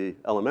kept in the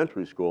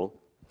elementary school,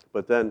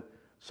 but then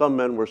some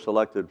men were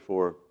selected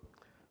for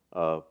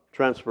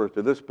transfer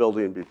to this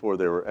building before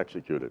they were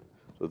executed.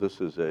 So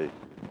this is a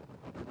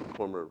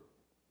former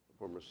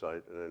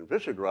site. And in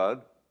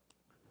Visegrad,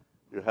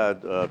 you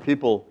had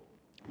people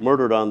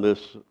murdered on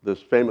this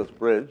famous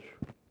bridge.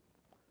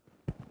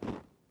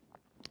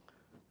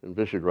 In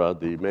Visegrad,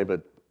 the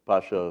Mehmed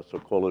Pasha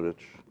Sokolovic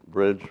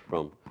Bridge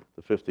from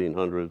the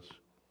 1500s.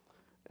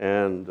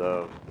 And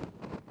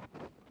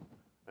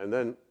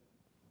then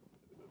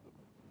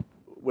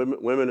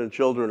women and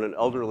children and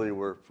elderly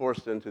were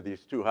forced into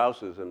these two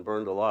houses and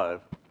burned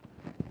alive.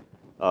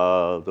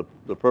 The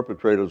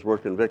perpetrators were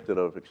convicted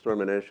of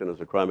extermination as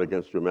a crime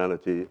against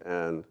humanity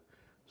and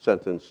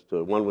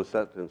one was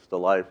sentenced to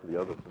life, the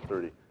other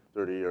to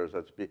 30 years.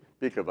 That's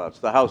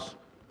Bikovac. The house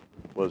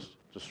was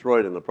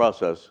destroyed in the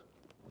process.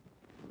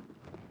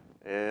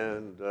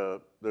 And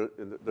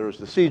there was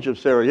the siege of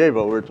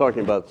Sarajevo. We were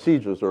talking about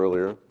sieges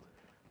earlier.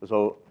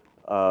 So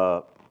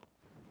so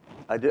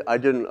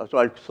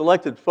I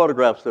selected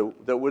photographs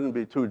that wouldn't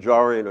be too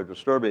jarring or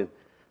disturbing.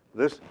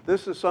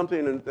 This is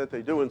something that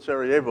they do in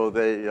Sarajevo.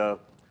 They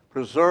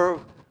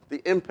preserve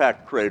the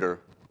impact crater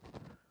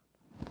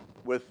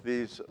with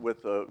this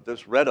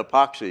red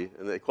epoxy,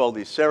 and they call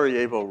these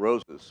Sarajevo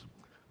roses.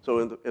 So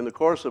in the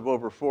course of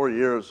over 4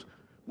 years,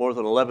 more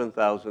than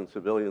 11,000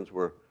 civilians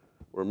were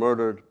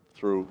murdered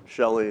through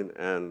shelling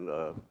and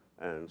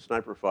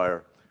sniper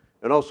fire,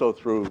 and also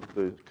through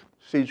the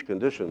siege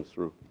conditions,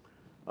 through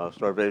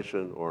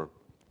starvation or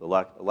the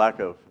lack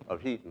of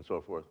heat and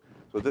so forth.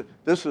 So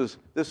this is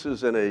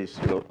in a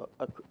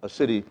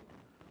city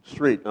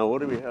street. Now,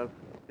 what do we have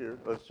here?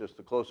 That's just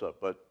a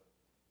close-up. But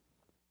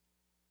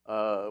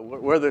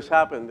where this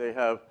happened, they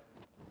have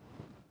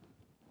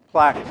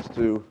plaques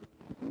to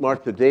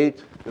mark the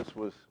date. This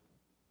was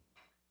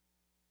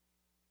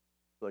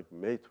like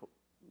May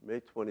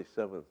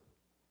 27th,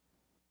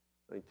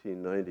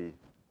 1990.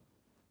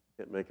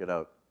 Can't make it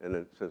out. And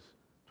it says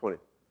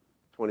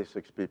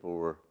 26 people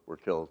were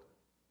killed.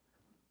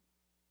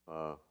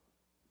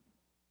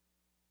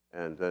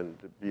 And then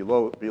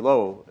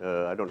below,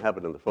 I don't have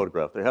it in the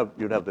photograph.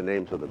 You'd have the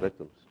names of the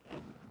victims.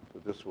 So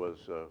this was.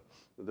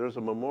 There's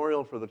a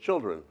memorial for the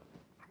children,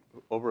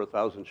 over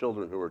 1,000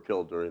 children who were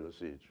killed during the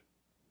siege.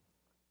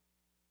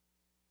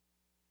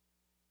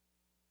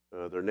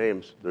 Their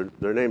names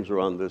are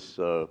on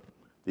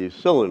these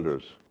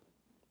cylinders,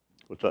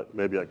 which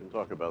maybe I can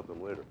talk about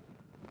them later.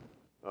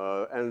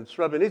 And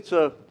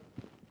Srebrenica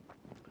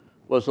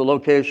was the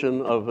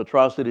location of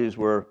atrocities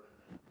where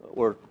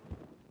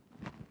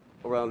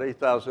around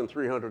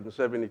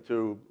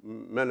 8,372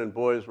 men and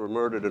boys were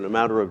murdered in a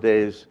matter of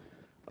days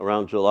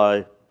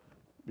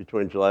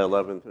between July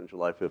 11th and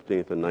July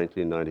 15th in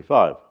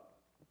 1995.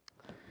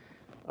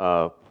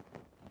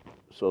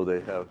 So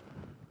they have,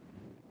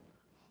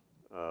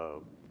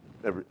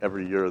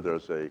 every year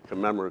there's a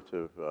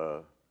commemorative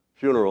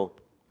funeral,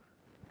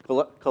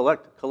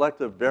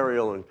 collective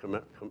burial and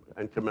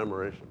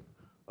commemoration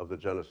of the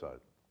genocide.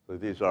 So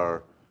these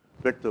are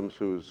victims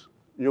whose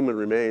human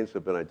remains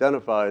have been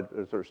identified.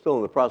 They're still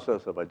in the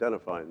process of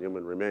identifying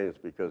human remains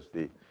because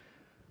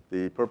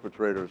the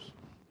perpetrators,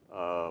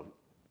 so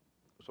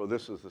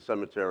this is the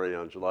cemetery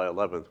on July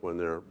 11th when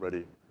they're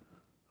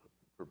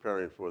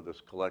preparing for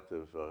this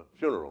collective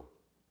funeral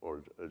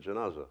or a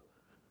janazah.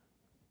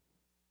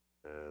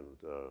 And,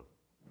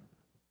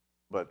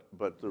 but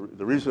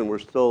the reason we're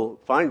still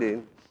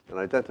finding and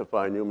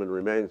identifying human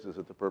remains is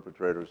that the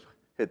perpetrators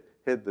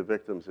hid the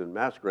victims in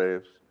mass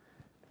graves.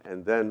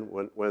 And then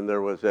when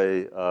there was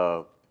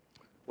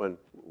when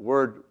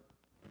word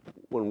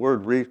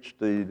reached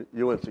the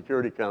UN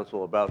Security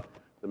Council about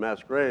the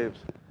mass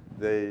graves,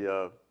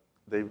 the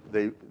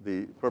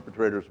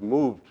perpetrators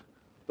moved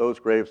those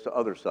graves to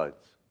other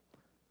sites.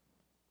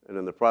 And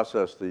in the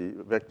process, the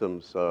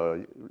victims'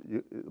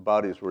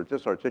 bodies were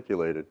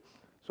disarticulated.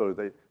 So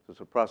there's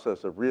a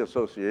process of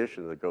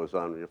reassociation that goes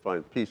on when you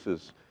find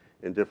pieces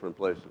in different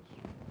places.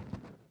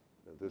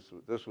 And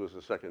this was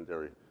a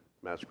secondary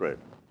mass grave.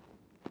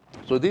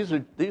 So these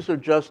are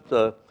just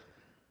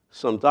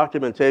some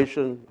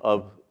documentation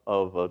of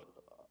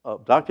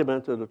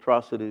documented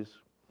atrocities,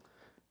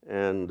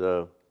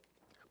 and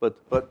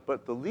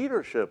but the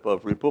leadership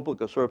of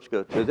Republika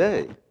Srpska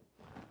today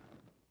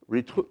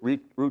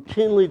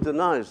routinely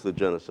denies the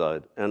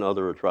genocide and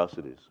other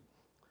atrocities.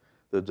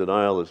 The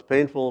denial is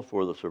painful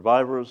for the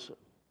survivors.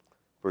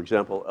 For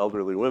example,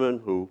 elderly women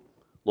who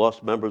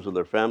lost members of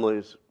their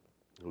families,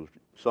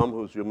 some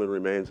whose human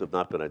remains have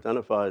not been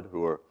identified,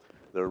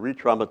 they're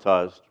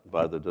re-traumatized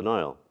by the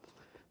denial.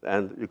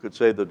 And you could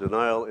say the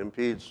denial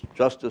impedes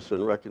justice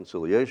and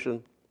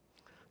reconciliation.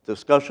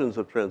 Discussions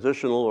of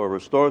transitional or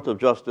restorative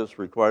justice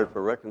required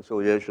for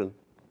reconciliation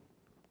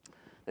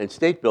and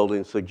state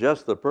building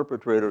suggest that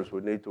perpetrators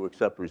would need to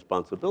accept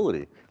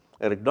responsibility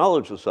and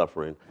acknowledge the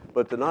suffering.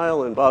 But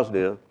denial in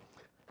Bosnia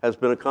has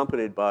been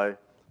accompanied by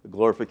the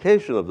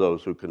glorification of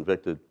those who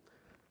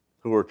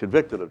were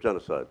convicted of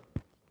genocide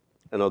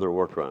and other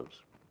war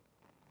crimes.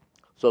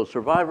 So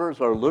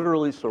survivors are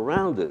literally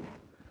surrounded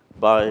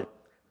by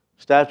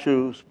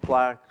statues,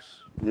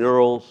 plaques,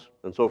 murals,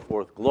 and so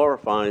forth,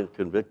 glorifying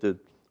convicted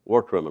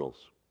war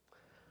criminals.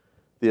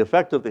 The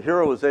effect of the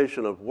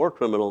heroization of war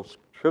criminals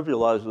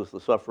trivializes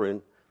the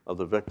suffering of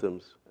the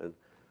victims and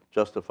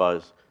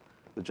justifies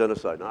the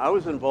genocide. Now, I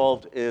was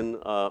involved in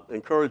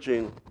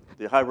encouraging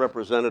the High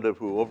Representative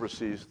who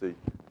oversees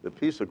the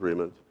peace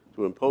agreement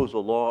to impose a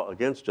law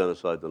against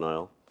genocide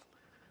denial,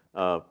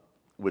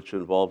 which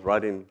involved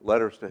writing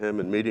letters to him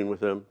and meeting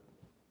with him.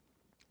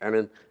 And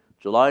in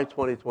July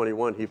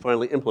 2021, he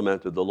finally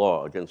implemented the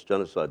law against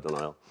genocide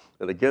denial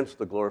and against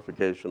the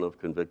glorification of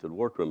convicted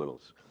war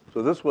criminals.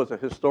 So this was a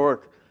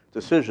historic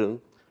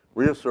decision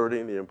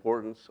reasserting the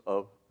importance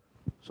of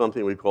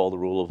something we call the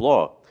rule of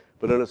law.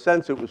 But in a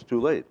sense, it was too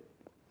late,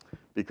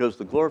 because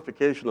the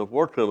glorification of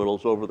war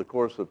criminals over the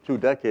course of 2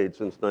 decades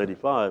since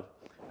 '95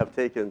 have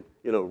taken,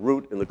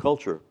 root in the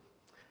culture,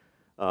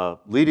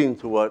 leading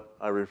to what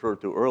I referred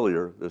to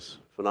earlier, this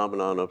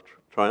phenomenon of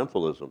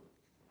triumphalism.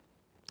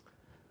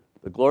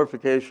 The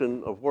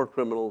glorification of war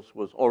criminals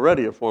was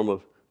already a form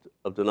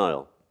of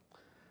denial.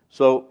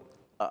 So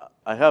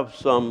I have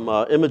some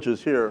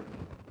images here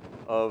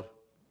of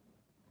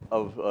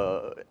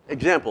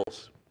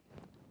examples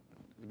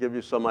to give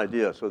you some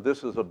idea. So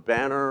this is a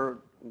banner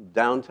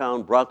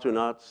downtown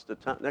Bratunac, the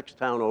next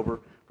town over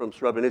from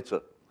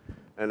Srebrenica.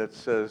 And it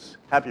says,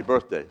 "Happy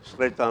birthday,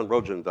 Sretan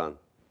Rođendan."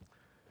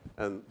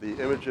 And the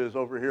images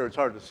over here, it's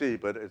hard to see,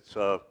 but it's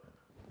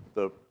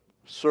the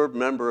Serb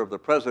member of the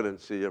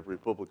presidency of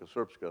Republika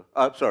Srpska.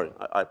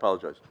 I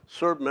apologize.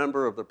 Serb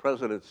member of the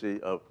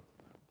presidency of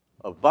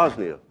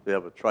Bosnia. They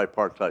have a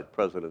tripartite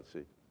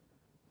presidency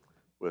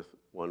with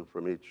one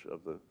from each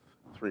of the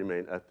 3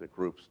 main ethnic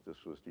groups.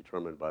 This was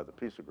determined by the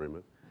peace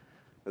agreement.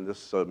 And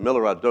this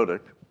Milorad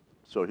Dodik,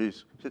 so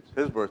his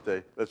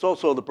birthday. It's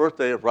also the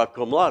birthday of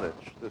Ratko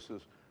Mladic. This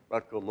is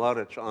Ratko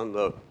Mladic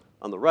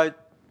on the right,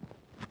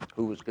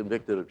 who was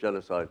convicted of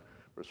genocide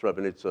for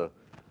Srebrenica,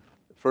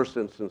 first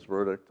instance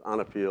verdict, on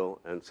appeal,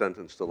 and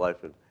sentenced to life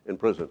in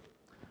prison.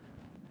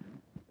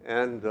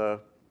 And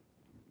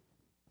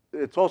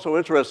it's also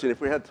interesting,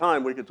 if we had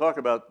time, we could talk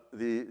about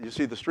you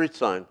see the street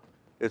sign.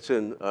 It's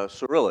in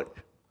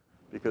Cyrillic,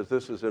 because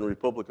this is in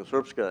Republika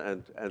Srpska,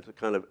 and to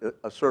kind of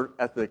assert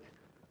ethnic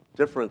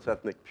difference,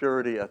 ethnic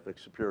purity, ethnic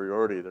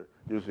superiority. They're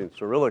using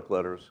Cyrillic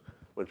letters,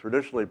 when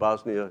traditionally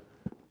Bosnia,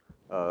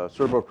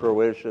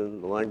 Serbo-Croatian,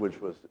 the language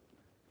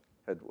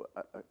had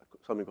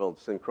something called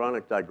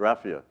synchronic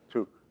digraphia,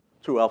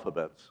 two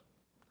alphabets.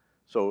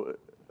 So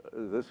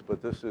this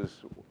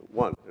is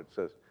one. It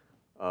says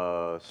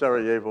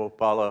Sarajevo,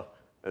 Pala,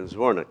 and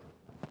Zvornik.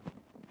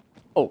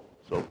 Oh,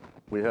 so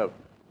we have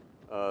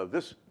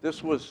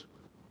this was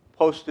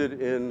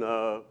posted in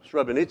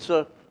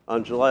Srebrenica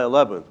on July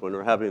 11th, when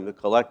we're having the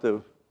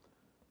collective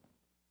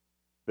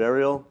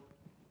burial,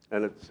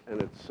 and it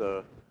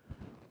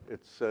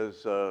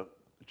says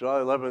July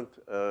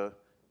 11th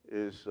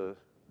is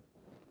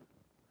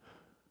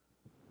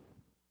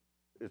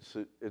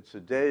it's a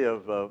day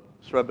of a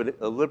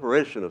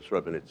liberation of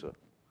Srebrenica.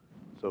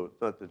 So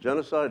it's not the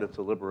genocide; it's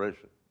a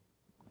liberation.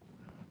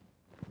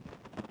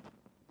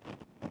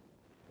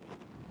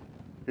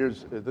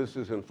 This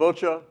is in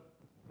Foča.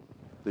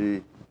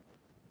 The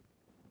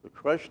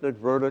Krajnik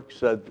verdict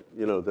said,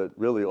 that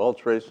really all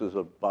traces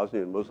of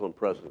Bosnian Muslim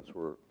presence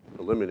were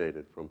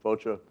eliminated from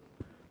Foča,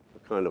 a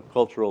kind of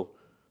cultural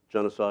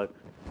genocide.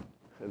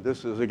 And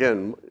this is,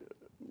 again,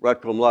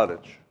 Ratko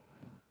Mladic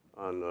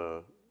on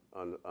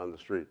the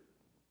street.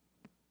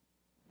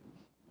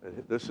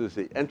 And this is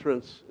the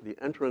entrance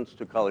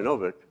to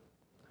Kalinovic,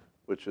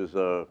 which is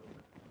the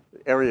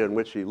area in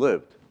which he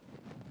lived,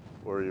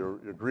 where you're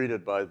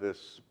greeted by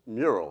this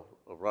mural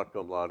of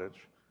Ratko Mladic,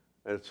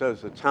 and it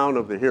says, "The town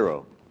of the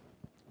hero."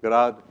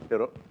 Grad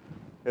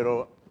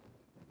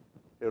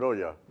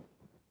Heroja.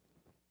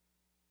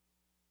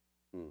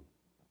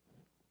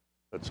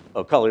 That's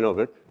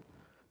Kalinovic.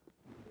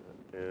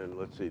 And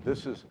let's see,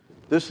 this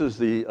is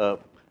the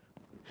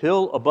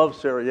hill above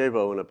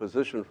Sarajevo in a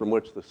position from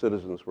which the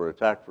citizens were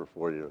attacked for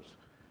 4 years.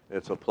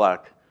 It's a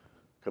plaque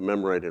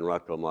commemorating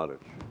Ratko Mladic.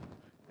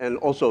 And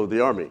also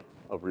the army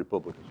of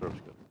Republika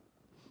Srpska.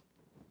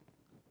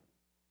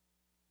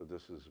 So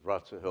this is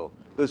Vraca Hill.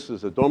 This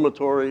is a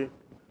dormitory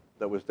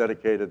that was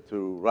dedicated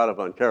to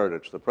Radovan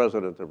Karadzic, the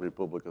president of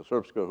Republika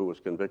Srpska, who was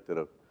convicted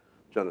of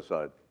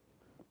genocide,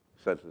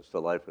 sentenced to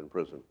life in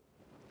prison.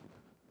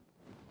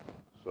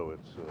 So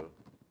it's,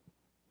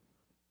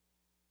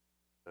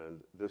 and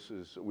this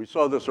is, we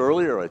saw this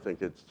earlier, I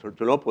think it's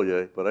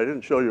Ternopolye, but I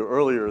didn't show you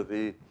earlier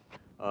the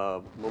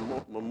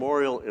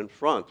memorial in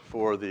front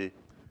for the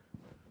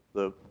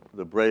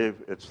brave,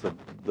 it's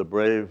the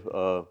brave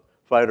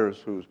fighters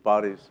whose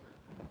bodies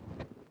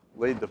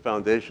laid the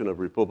foundation of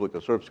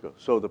Republika Srpska.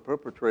 So the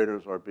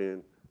perpetrators are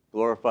being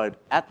glorified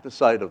at the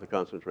site of the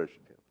concentration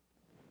camp.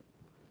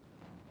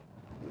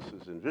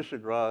 This is in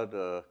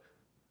Visegrad,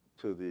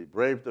 to the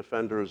brave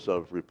defenders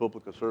of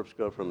Republika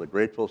Srpska from the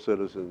grateful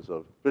citizens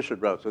of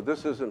Visegrad. So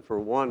this isn't for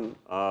one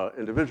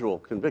individual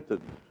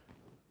convicted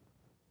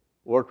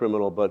war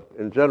criminal, but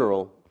in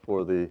general,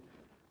 for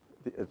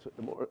it's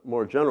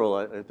more general,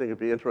 I think it'd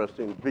be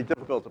interesting, it'd be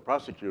difficult to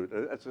prosecute.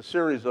 It's a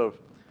series of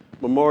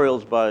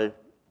memorials by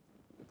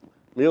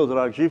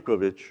Miodrag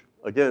Živković,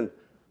 again,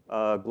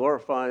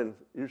 glorifying,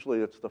 usually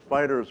it's the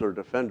fighters or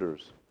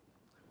defenders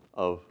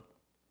of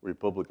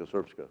Republika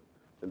Srpska.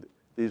 And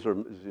these are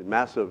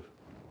massive,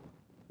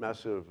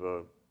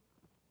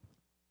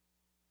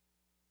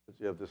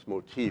 you have this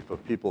motif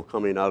of people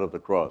coming out of the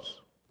cross.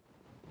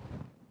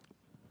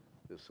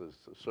 This is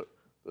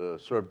the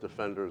Serb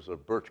defenders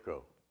of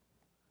Brčko,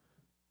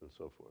 and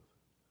so forth.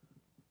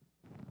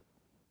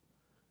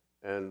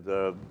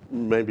 And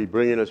maybe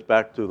bringing us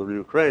back to the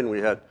Ukraine,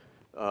 we had,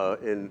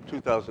 in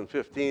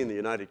 2015, the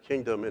United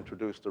Kingdom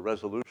introduced a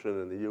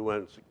resolution in the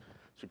UN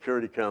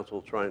Security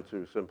Council trying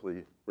to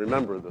simply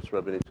remember the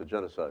Srebrenica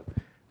genocide.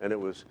 And it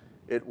was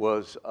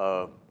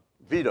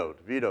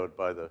vetoed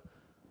by the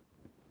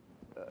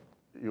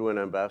UN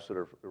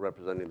ambassador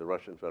representing the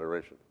Russian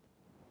Federation,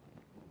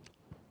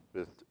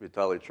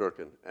 Vitaly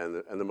Churkin.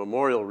 And the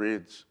memorial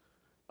reads,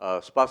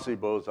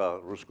 Spasibo za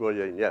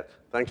Ruskoye Net.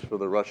 Thanks for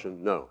the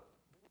Russian no.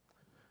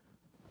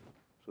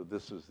 So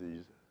this is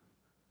the,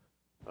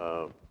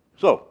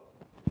 so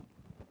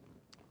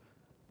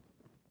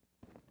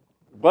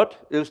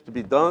what is to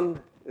be done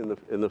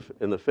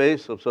in the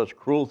face of such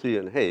cruelty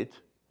and hate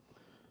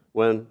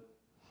when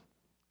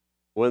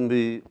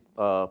the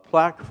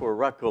plaque for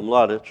Ratko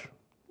Mladic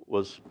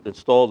was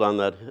installed on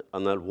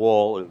that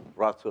wall in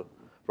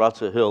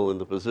Vraca Hill in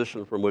the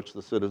position from which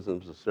the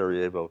citizens of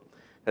Sarajevo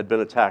had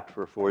been attacked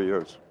for 4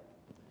 years.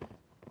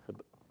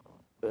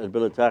 Had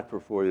been attacked for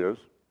 4 years.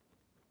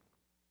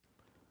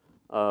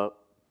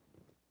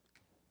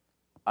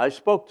 I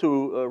spoke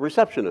to a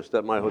receptionist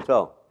at my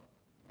hotel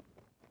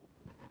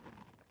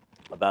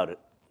about it.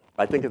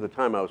 I think at the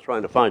time I was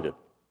trying to find it.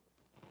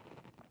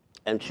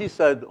 And she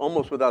said,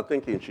 almost without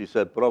thinking, she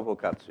said,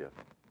 provokacja,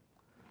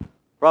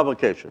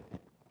 provocation.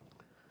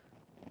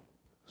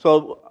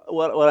 So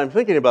what I'm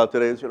thinking about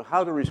today is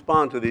how to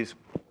respond to these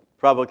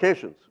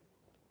provocations.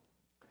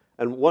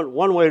 And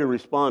one way to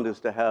respond is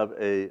to have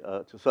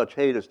to such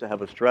hate is to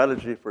have a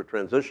strategy for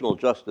transitional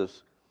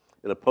justice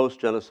in a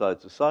post-genocide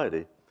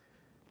society,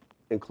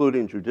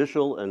 including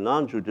judicial and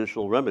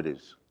non-judicial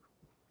remedies.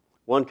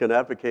 One can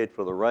advocate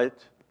for the right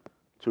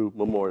to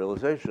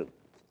memorialization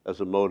as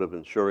a mode of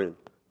ensuring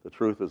the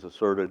truth is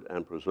asserted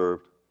and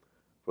preserved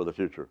for the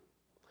future.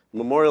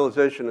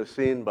 Memorialization is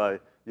seen by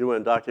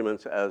UN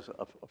documents as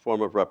a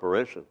form of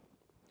reparation.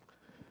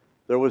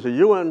 There was a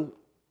UN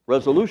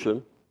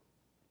resolution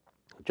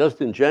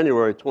just in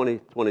January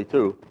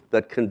 2022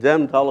 that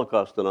condemned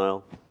Holocaust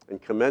denial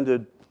and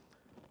commended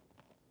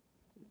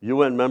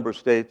UN member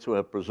states who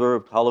have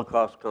preserved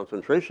Holocaust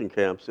concentration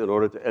camps in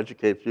order to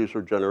educate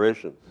future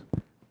generations.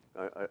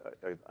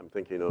 I'm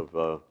thinking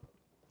of,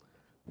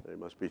 they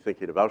must be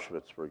thinking of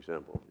Auschwitz, for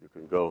example. You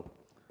can go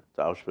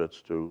to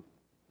Auschwitz to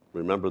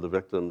remember the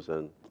victims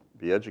and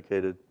be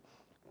educated.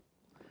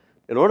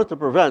 In order to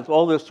prevent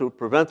all this, to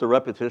prevent the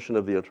repetition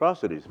of the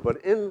atrocities.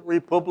 But in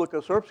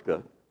Republika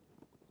Srpska,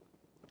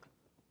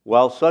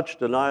 while such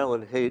denial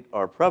and hate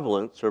are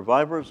prevalent,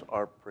 survivors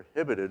are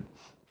prohibited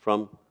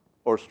from,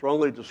 or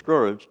strongly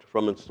discouraged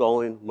from,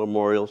 installing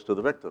memorials to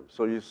the victims.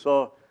 So you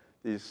saw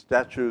these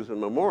statues and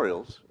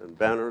memorials and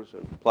banners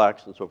and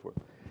plaques and so forth,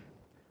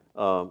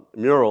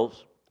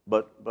 murals,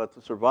 but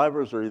the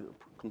survivors are either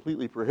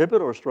completely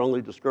prohibited or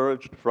strongly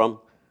discouraged from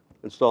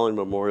installing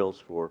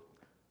memorials for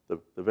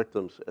the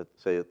victims,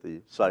 say, at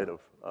the site of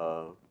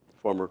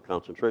former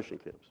concentration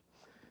camps.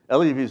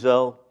 Elie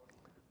Wiesel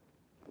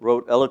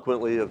wrote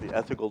eloquently of the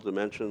ethical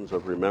dimensions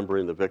of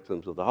remembering the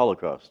victims of the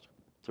Holocaust.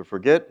 To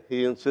forget,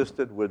 he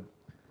insisted, would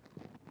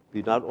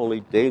be not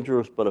only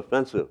dangerous but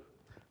offensive.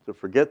 To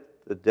forget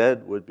the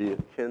dead would be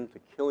akin to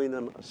killing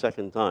them a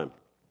second time.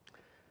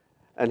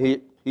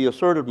 And He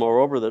asserted,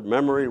 moreover, that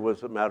memory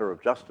was a matter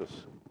of justice.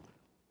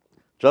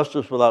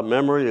 Justice without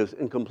memory is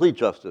incomplete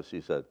justice,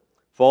 he said,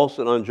 false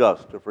and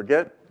unjust. To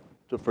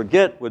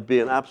forget would be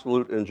an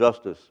absolute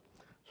injustice.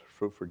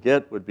 To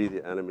forget would be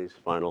the enemy's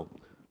final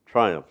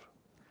triumph.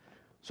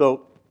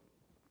 So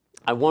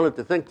I wanted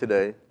to think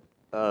today,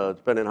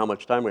 depending on how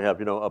much time we have,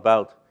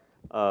 about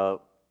our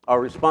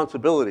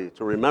responsibility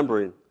to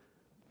remembering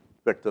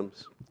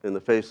victims in the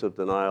face of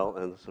denial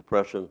and the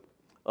suppression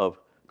of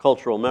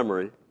cultural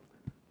memory.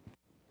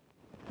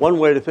 One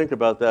way to think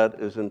about that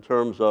is in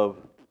terms of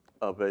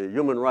a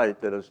human right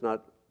that is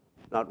not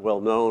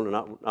well known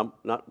and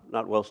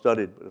not well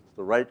studied, but it's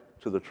the right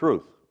to the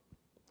truth.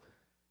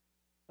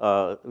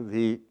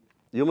 The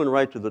human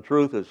right to the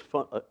truth is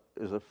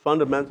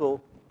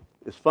fundamental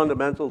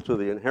to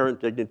the inherent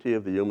dignity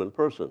of the human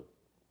person.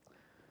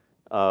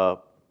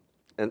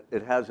 And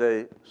it has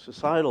a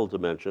societal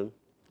dimension.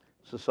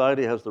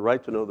 Society has the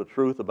right to know the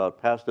truth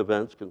about past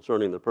events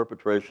concerning the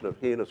perpetration of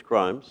heinous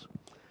crimes,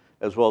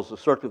 as well as the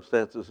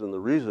circumstances and the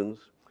reasons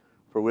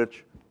for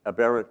which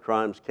aberrant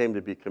crimes came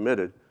to be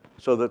committed,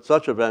 so that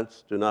such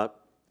events do not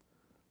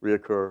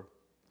reoccur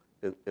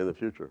in the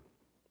future.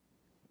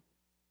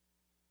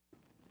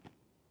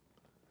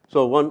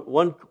 So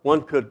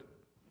one could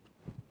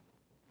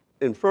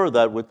infer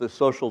that with the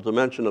social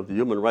dimension of the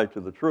human right to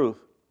the truth,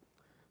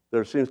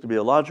 there seems to be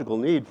a logical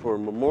need for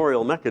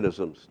memorial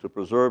mechanisms to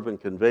preserve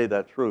and convey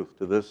that truth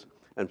to this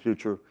and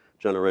future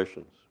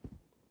generations.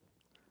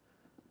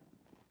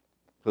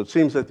 So it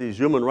seems that these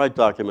human rights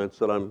documents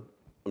that I'm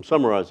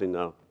summarizing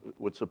now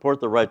would support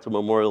the right to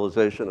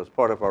memorialization as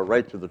part of our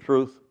right to the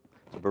truth,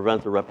 to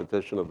prevent the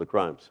repetition of the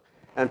crimes,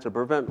 and to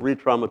prevent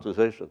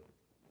re-traumatization.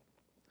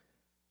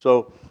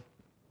 So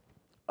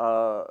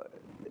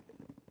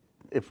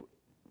if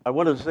I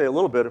wanted to say a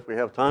little bit, if we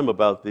have time,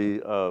 about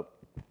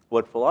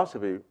what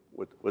philosophy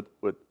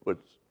would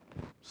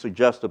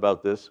suggest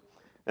about this.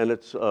 And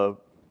it's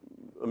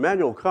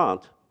Immanuel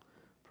Kant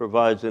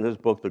provides in his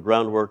book, The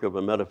Groundwork of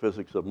a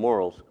Metaphysics of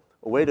Morals,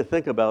 a way to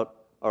think about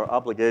our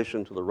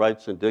obligation to the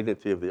rights and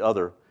dignity of the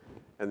other,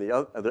 and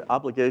the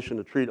obligation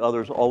to treat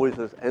others always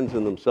as ends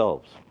in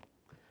themselves,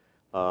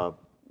 not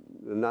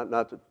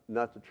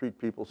to treat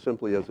people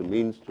simply as a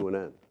means to an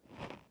end,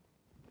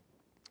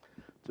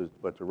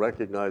 but to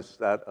recognize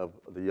that of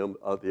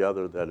the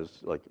other that is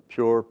like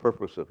pure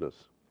purposiveness.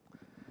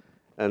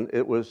 And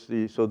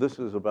so this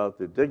is about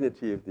the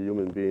dignity of the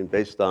human being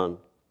based on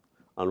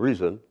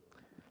reason.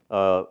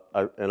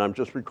 And I'm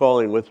just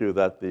recalling with you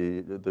that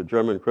the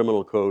German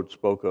criminal code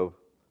spoke of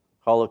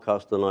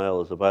Holocaust denial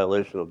as a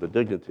violation of the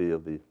dignity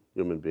of the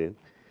human being.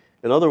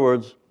 In other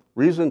words,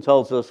 reason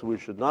tells us we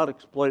should not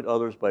exploit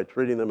others by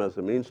treating them as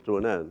a means to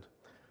an end,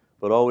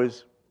 but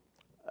always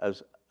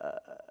as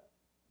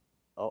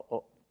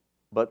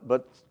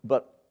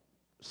but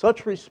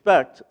such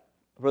respect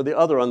for the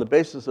other on the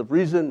basis of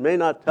reason may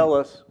not tell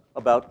us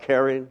about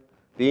caring,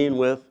 being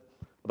with,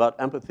 about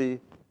empathy,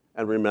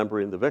 and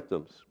remembering the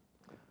victims.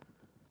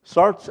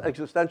 Sartre's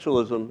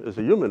existentialism is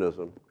a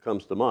humanism,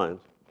 comes to mind.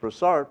 For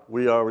Sartre,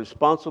 we are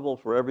responsible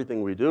for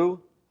everything we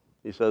do.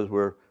 He says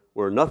we're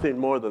nothing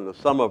more than the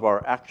sum of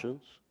our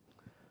actions.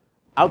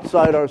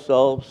 Outside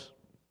ourselves,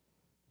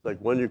 like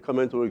when you come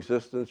into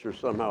existence, you're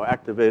somehow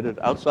activated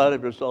outside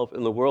of yourself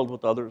in the world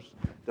with others,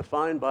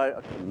 defined by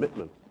a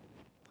commitment.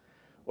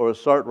 Or as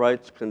Sartre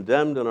writes,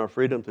 condemned in our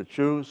freedom to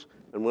choose,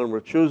 and when we're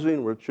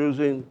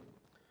choosing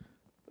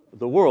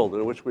the world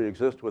in which we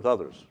exist with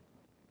others.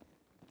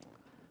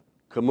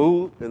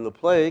 Camus in The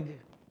Plague,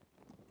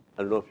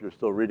 I don't know if you're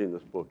still reading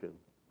this book in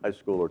high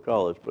school or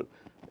college, but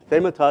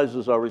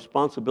thematizes our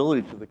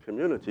responsibility to the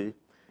community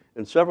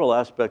in several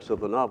aspects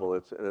of the novel.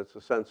 It's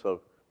a sense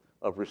of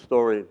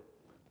restoring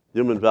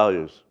human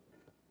values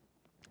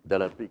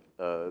that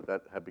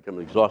have become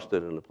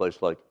exhausted in a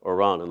place like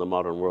Oran in the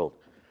modern world.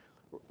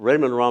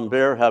 Raymond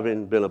Rambert,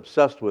 having been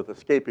obsessed with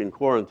escaping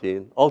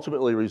quarantine,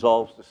 ultimately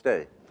resolves to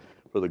stay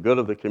for the good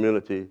of the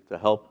community to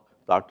help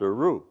Dr.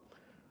 Roux.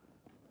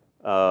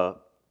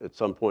 At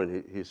some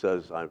point, he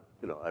says, I've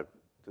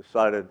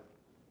decided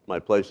my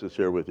place is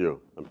here with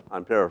you.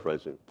 I'm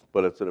paraphrasing,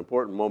 but it's an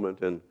important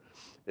moment in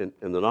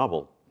the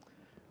novel.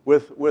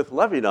 With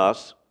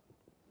Levinas,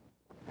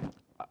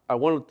 I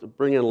wanted to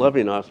bring in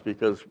Levinas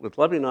because with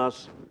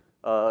Levinas,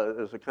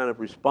 there's a kind of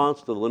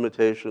response to the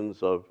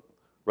limitations of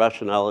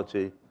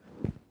rationality,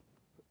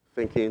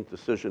 thinking,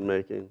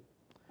 decision-making,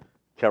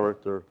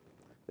 character,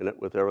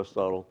 with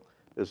Aristotle.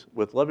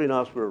 With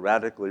Levinas, we're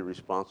radically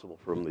responsible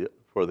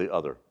for the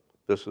other.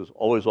 This is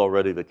always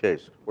already the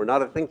case. We're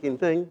not a thinking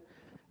thing,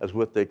 as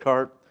with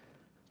Descartes,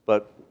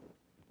 but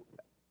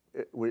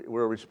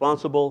we're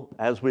responsible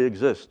as we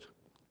exist,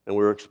 and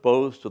we're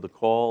exposed to the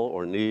call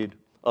or need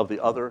of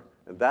the other,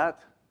 and that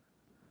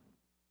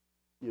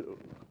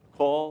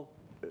call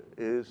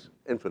is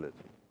infinite.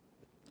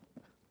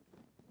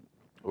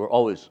 We're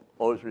always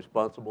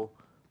responsible.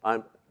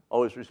 I'm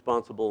always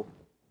responsible,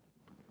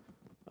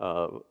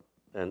 and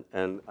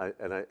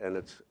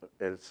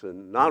it's a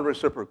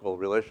non-reciprocal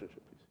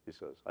relationship. He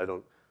says,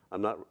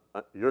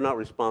 You're not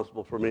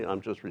responsible for me,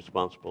 I'm just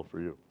responsible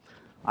for you.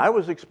 I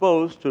was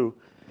exposed to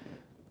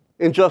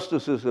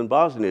injustices in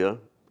Bosnia,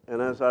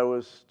 and as I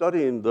was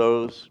studying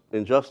those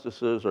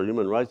injustices or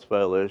human rights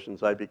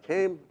violations, I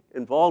became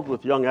involved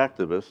with young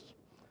activists,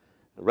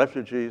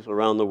 refugees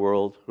around the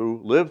world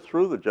who lived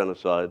through the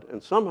genocide,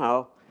 and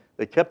somehow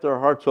they kept their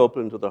hearts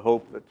open to the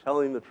hope that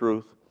telling the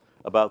truth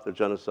about the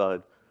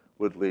genocide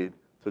would lead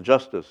to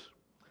justice.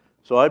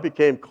 So I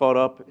became caught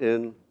up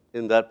in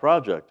that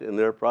project, in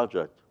their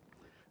project.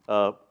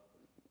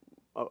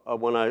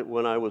 When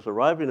I was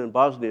arriving in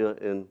Bosnia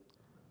in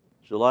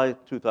July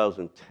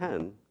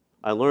 2010,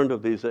 I learned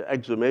of these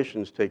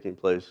exhumations taking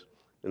place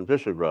in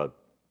Visegrad.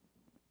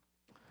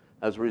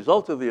 As a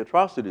result of the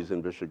atrocities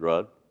in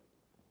Visegrad,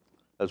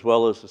 as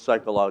well as the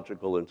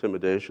psychological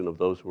intimidation of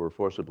those who were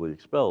forcibly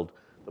expelled,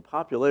 the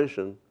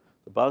population,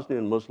 the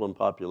Bosnian Muslim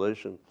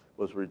population,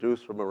 was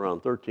reduced from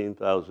around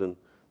 13,000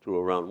 to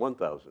around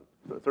 1,000.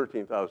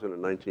 13,000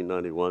 in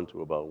 1991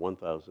 to about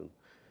 1,000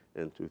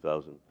 in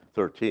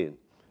 2013.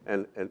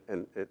 And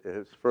it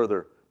is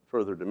further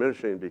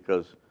diminishing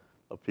because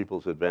of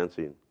people's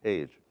advancing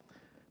age.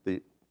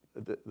 The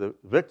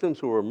victims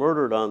who were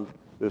murdered on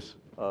this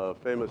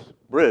famous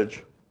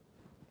bridge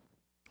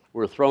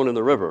were thrown in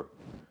the river.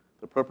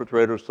 The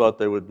perpetrators thought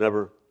they would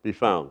never be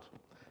found.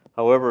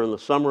 However, in the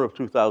summer of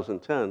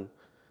 2010,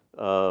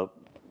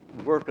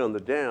 work on the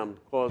dam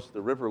caused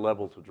the river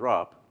level to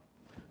drop.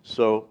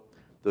 So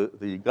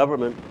the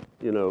government,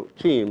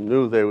 team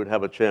knew they would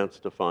have a chance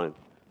to find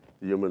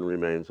the human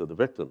remains of the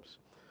victims.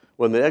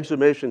 When the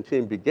exhumation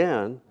team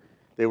began,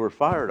 they were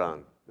fired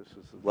on. This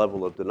is the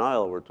level of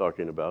denial we're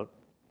talking about,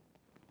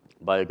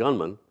 by a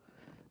gunman.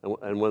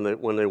 And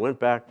when they went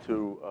back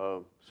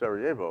to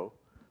Sarajevo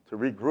to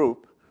regroup,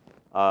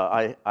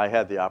 I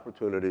had the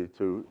opportunity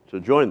to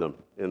join them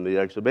in the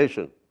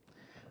exhumation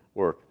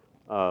work.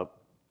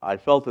 I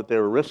felt that they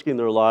were risking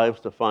their lives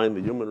to find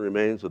the human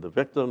remains of the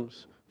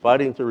victims,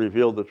 fighting to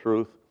reveal the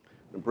truth,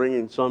 and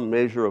bringing some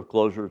measure of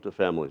closure to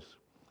families.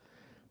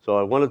 So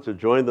I wanted to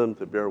join them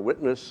to bear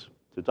witness,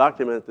 to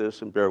document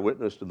this and bear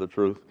witness to the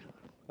truth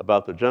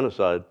about the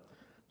genocide.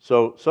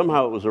 So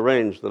somehow it was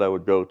arranged that I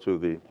would go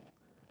to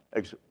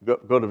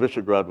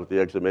Visegrad with the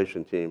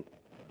exhumation team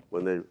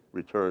when they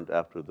returned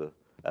after the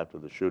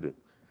shooting.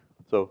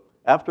 So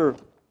after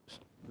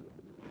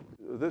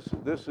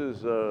this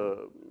is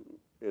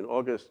in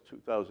August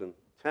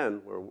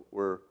 2010, where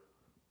we're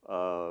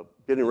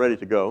getting ready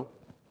to go.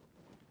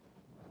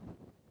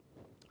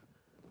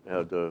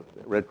 Had the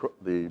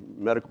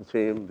medical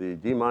team, the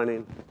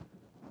demining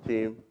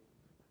team,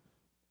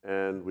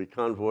 and we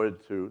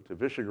convoyed to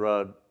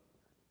Visegrad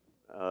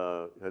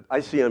at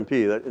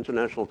ICMP, that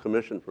International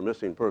Commission for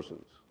Missing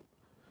Persons,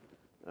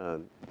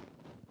 and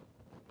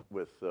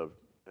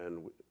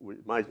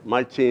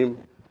my team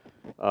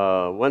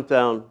went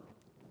down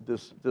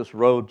this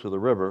road to the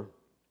river,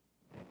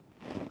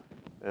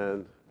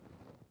 and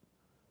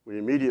we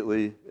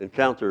immediately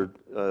encountered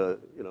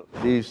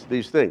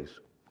these things.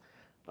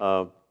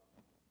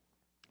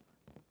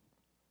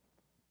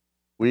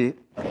 When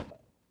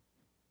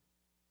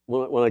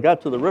I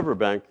got to the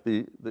riverbank,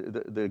 the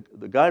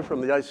guy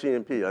from the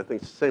ICMP, I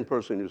think it's the same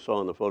person you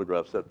saw in the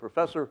photograph, said,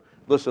 "Professor,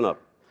 listen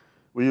up.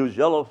 We use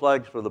yellow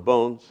flags for the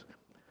bones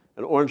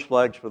and orange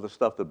flags for the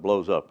stuff that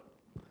blows up.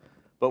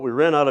 But we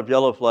ran out of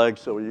yellow flags,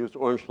 so we used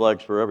orange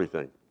flags for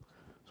everything."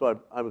 So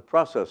I was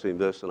processing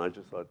this, and I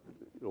just thought,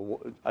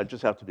 I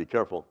just have to be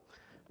careful.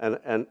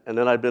 And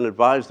then I'd been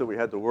advised that we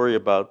had to worry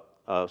about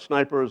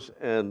snipers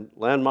and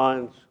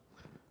landmines,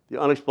 the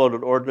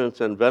unexploded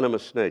ordnance, and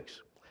venomous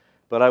snakes.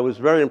 But I was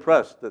very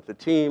impressed that the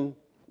team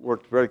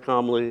worked very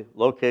calmly,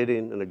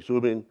 locating and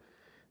exhuming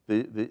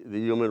the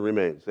human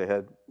remains. They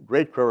had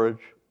great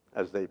courage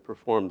as they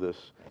performed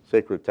this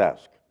sacred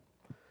task.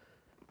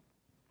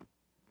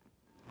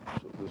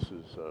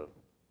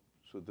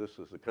 So this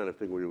is the kind of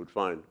thing we would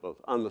find both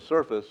on the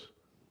surface,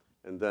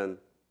 and then,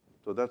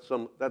 so that's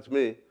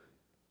me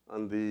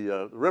on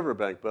the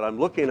riverbank. But I'm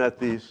looking at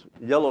these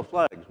yellow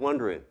flags,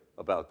 wondering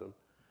about them.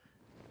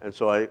 And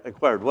so I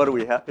inquired, what do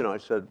we have? I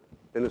said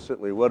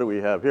innocently, what do we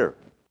have here?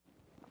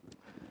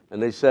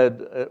 And they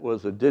said it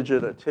was a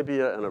digit, a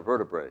tibia, and a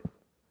vertebrae.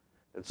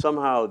 And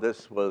somehow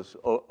this was,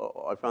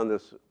 I found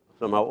this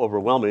somehow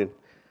overwhelming.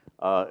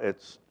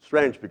 It's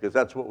strange because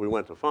that's what we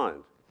went to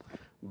find.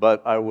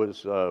 But I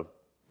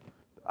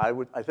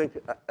think,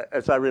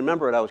 as I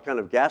remember it, I was kind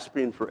of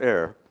gasping for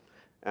air.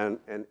 And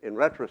in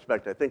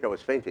retrospect, I think I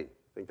was fainting.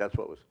 I think that's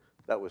what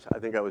I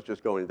think I was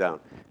just going down.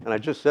 And I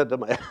just said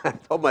I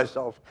told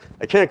myself,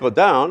 I can't go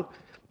down.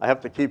 I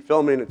have to keep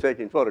filming and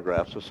taking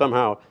photographs. So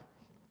somehow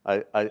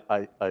I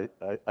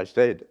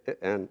stayed,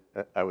 and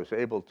I was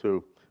able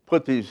to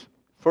put these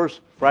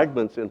first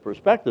fragments in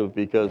perspective,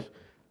 because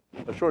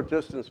a short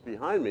distance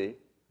behind me,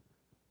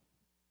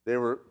 they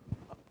were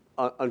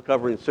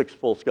uncovering 6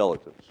 full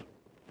skeletons.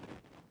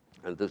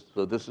 And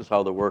so this is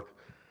how the work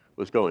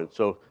was going.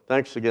 So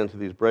thanks again to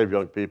these brave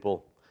young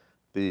people.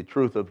 The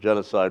truth of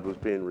genocide was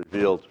being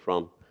revealed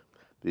from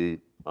the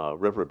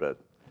riverbed.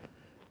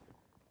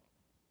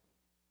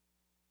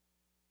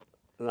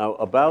 Now,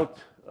 about,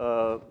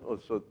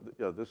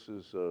 this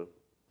is the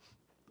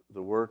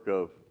work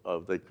of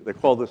they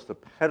call this the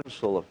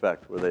pedestal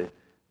effect, where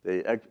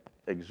they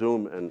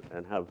exhume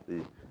and have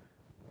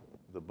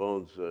the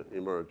bones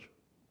emerge.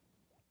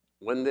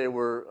 When they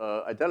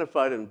were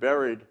identified and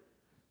buried,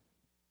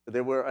 they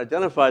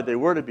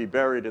were to be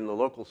buried in the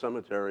local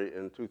cemetery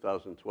in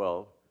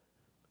 2012,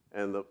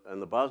 and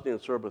the Bosnian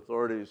Serb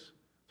authorities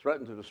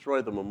threatened to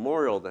destroy the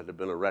memorial that had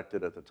been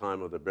erected at the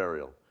time of the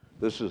burial.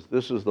 This is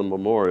the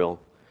memorial,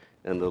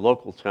 and the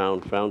local town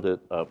found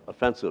it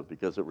offensive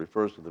because it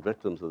refers to the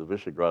victims of the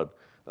Visegrad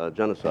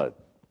genocide.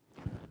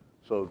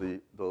 So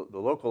the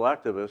local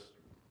activists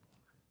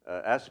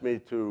asked me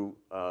to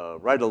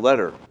write a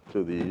letter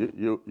to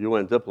the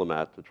UN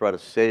diplomat to try to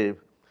save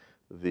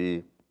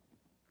the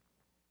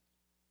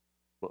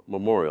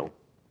memorial.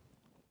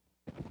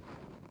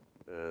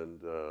 And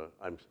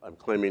I'm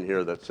claiming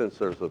here that since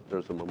there's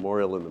a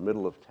memorial in the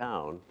middle of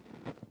town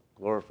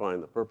glorifying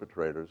the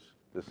perpetrators,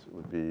 this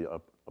would be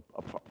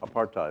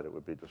apartheid. It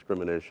would be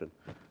discrimination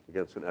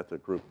against an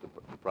ethnic group,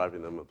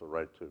 depriving them of the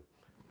right to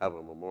have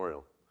a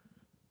memorial.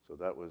 So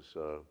that was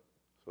so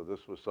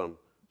this was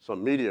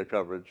some media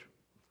coverage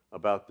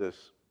about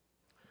this.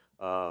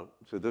 So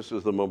this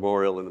is the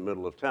memorial in the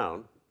middle of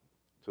town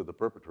to the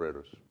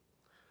perpetrators.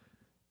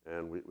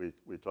 And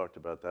we talked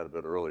about that a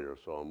bit earlier,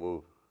 so I'll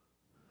move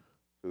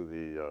to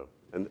the,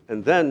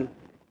 and then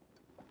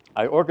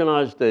I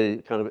organized a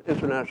kind of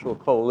international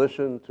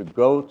coalition to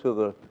go to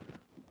the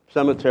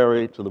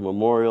cemetery, to the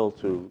memorial,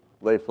 to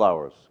lay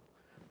flowers,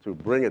 to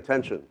bring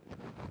attention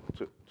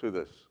to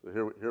this.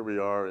 Here we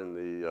are in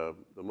the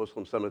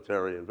Muslim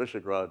cemetery in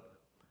Visegrad,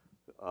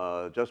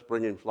 just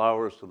bringing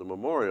flowers to the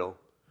memorial,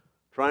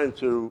 trying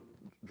to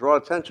draw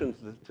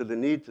attention to the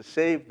need to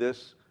save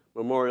this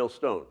memorial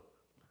stone.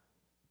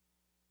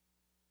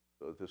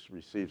 So this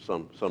received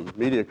some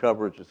media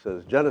coverage. It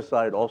says,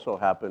 genocide also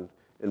happened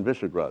in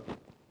Visegrad.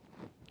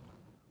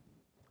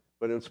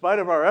 But in spite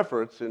of our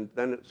efforts,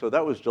 so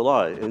that was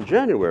July. In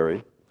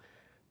January,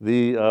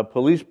 the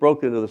police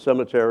broke into the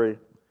cemetery,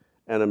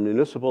 and a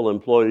municipal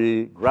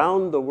employee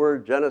ground the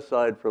word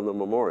genocide from the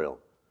memorial.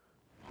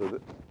 So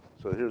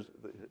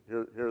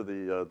here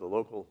the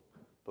local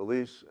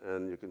police,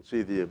 and you can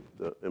see the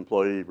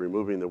employee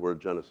removing the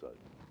word genocide.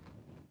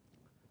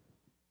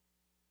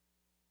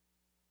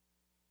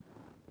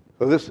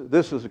 So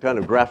this is a kind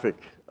of graphic.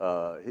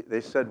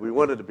 They said we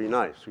wanted to be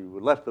nice. We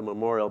left the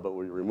memorial, but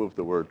we removed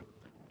the word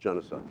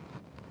genocide.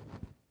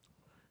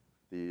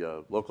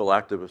 The local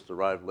activists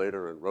arrived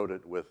later and wrote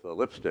it with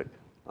lipstick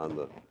on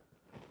to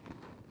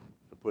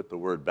put the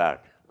word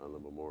back on the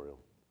memorial.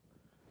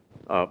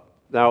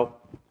 Now,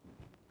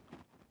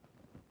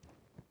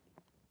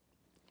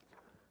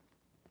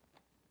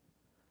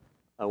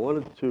 I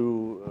wanted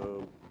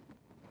to,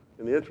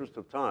 in the interest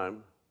of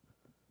time,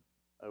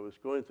 I was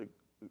going to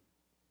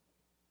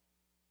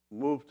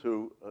move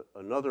to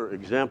another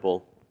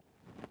example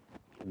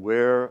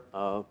where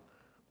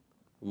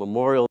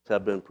memorials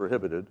have been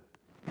prohibited.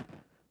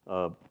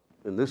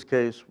 In this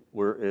case,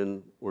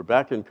 we're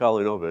back in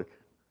Kalinovic,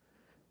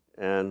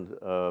 and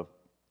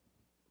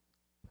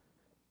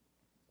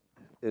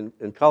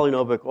in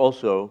Kalinovic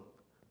also,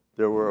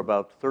 there were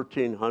about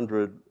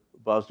 1,300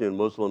 Bosnian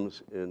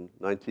Muslims in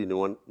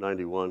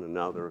 1991, and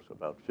now there's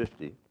about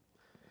 50.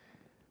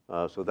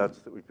 So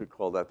we could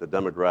call that the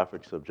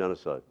demographics of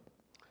genocide.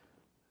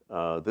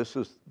 This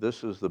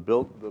is the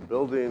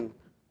building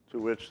to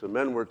which the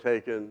men were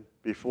taken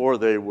before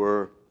they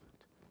were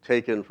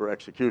taken for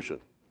execution.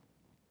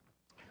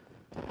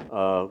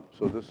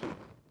 So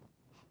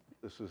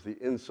this is the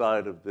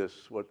inside of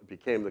this, what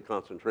became the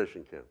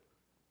concentration camp.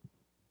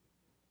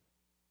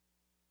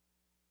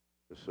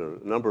 So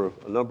a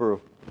number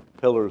of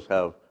pillars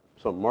have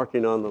some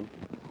marking on them,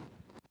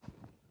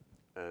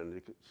 and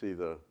you can see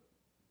the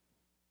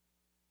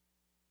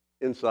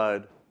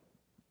inside.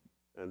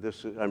 And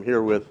I'm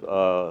here with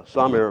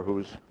Samir,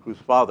 whose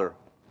father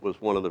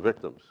was one of the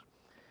victims.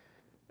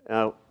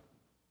 Now,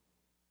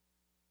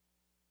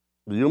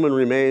 the human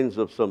remains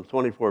of some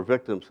 24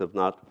 victims have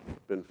not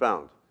been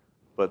found.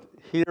 But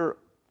here,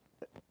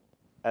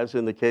 as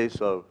in the case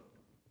of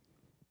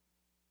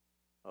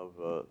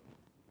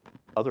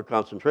other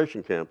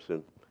concentration camps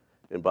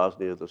in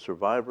Bosnia, the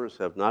survivors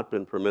have not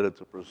been permitted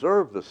to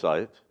preserve the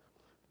site,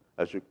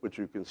 which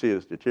you can see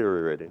is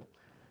deteriorating,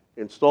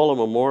 install a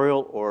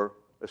memorial, or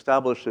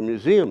establish a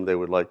museum they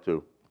would like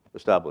to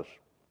establish.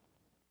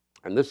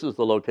 And this is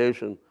the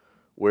location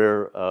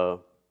where,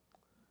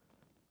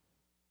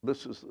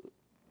 this is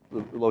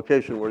the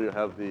location where you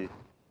have the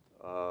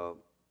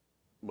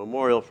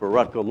memorial for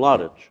Ratko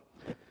Mladic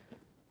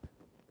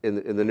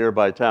in the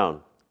nearby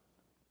town.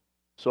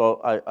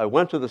 So I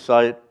went to the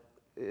site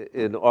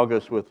in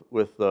August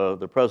with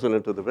the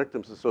president of the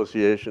Victims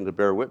Association to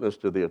bear witness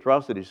to the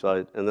atrocity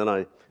site, and then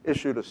I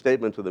issued a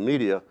statement to the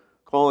media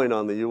calling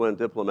on the UN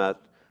diplomat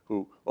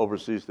who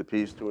oversees the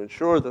peace to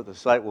ensure that the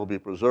site will be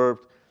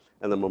preserved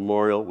and the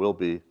memorial will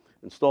be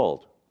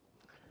installed.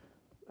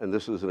 and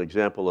this is an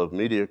example of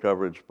media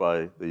coverage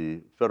by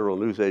the federal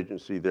news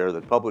agency there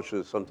that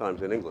publishes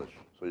sometimes in English.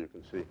 So you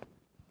can see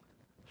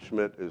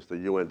Schmidt is the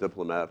UN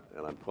diplomat,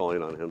 and I'm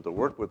calling on him to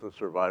work with the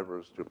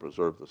survivors to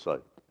preserve the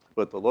site.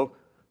 But the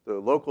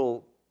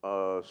local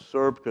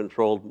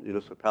Serb-controlled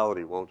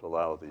municipality won't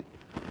allow the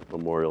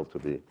memorial to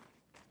be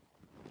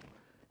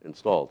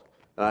installed.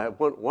 And I have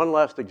one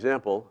last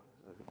example,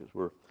 because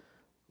we're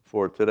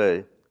for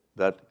today,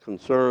 that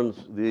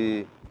concerns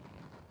the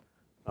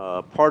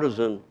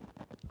partisan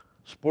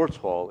sports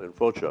hall in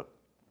Foča.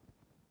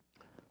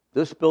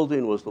 This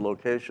building was the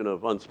location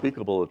of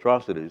unspeakable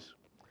atrocities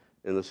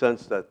in the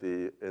sense that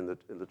in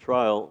the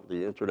trial,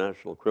 the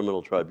International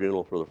Criminal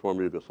Tribunal for the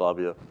former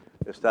Yugoslavia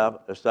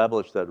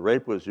established that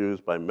rape was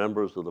used by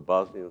members of the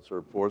Bosnian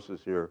Serb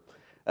forces here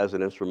as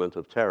an instrument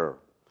of terror.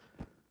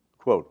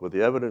 Quote, what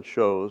the evidence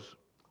shows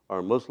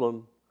are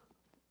Muslim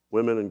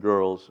women and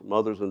girls,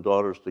 mothers and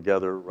daughters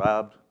together,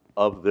 robbed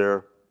of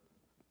their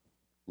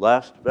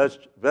last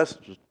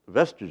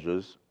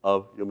vestiges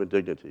of human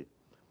dignity,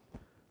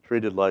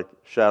 treated like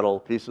chattel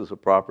pieces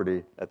of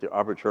property at the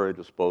arbitrary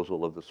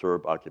disposal of the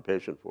Serb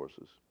occupation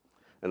forces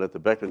and at the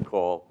beck and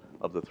call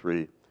of the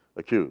three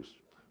accused.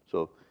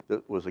 So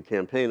it was a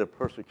campaign of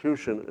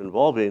persecution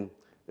involving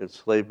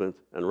enslavement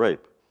and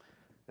rape.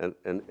 And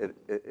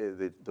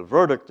the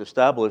verdict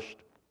established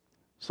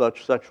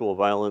such sexual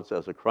violence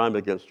as a crime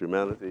against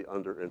humanity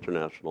under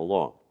international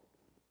law.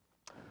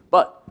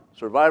 But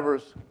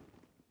survivors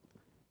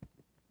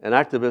and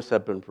activists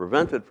have been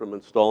prevented from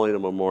installing a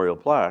memorial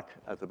plaque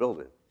at the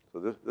building. So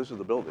this is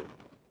the building.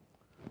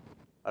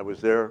 I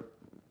was there,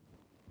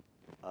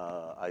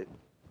 and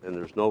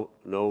there's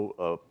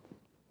no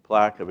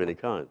plaque of any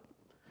kind.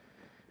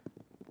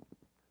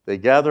 They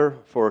gather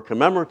for a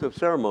commemorative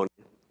ceremony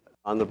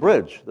on the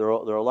bridge. They're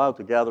allowed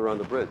to gather on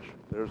the bridge.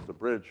 There's the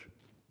bridge,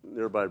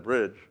 nearby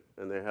bridge,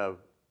 and they have,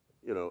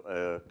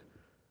 a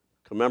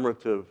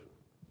commemorative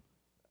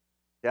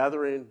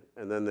gathering,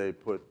 and then they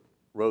put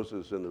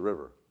roses in the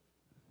river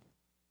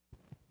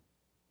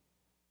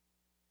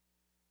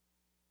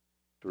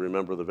to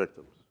remember the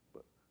victims.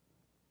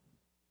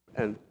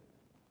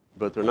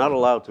 But they're not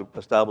allowed to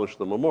establish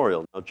the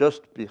memorial. Now,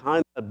 just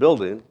behind that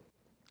building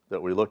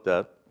that we looked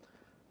at,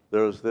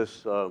 there's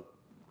this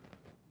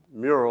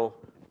mural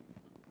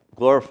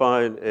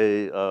glorifying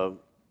a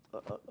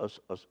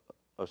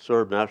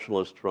Serb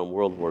nationalist from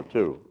World War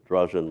II,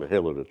 Dražen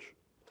Mihailović.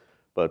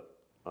 But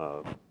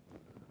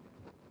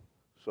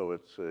so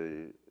it's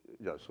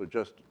so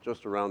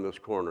just around this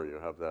corner you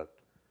have that.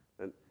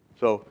 And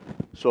so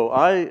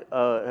I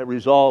had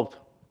resolved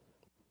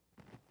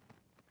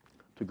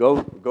to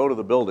go to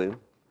the building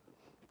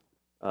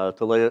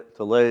to lay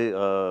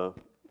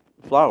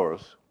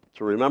flowers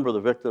to remember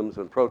the victims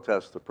and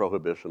protest the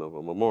prohibition of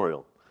a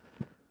memorial.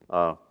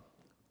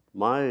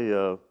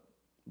 My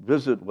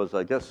visit was,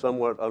 I guess,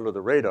 somewhat under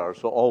the radar,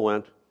 so all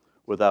went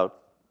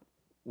without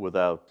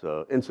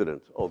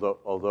incident.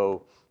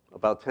 Although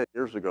about 10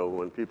 years ago,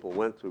 when people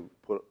went to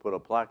put a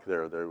plaque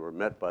there, they were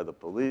met by the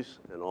police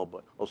and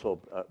also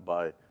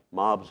by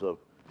mobs of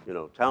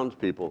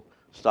townspeople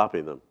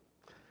stopping them.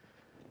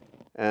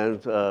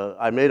 And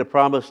I made a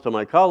promise to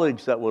my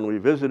colleagues that when we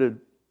visited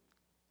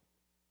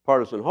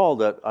Partisan Hall,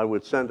 that I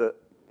would send a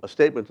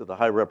statement to the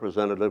High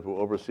Representative who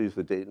oversees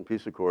the Dayton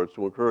Peace Accords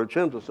to encourage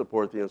him to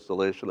support the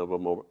installation of a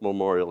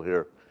memorial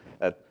here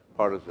at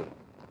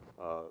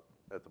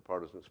the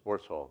Partisan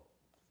Sports Hall.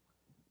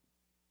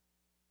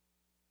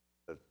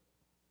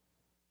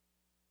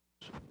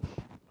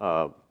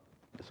 So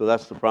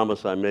that's the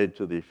promise I made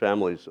to the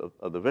families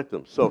of the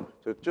victims. So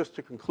just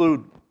to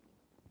conclude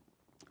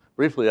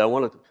briefly, I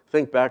want to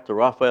think back to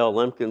Raphael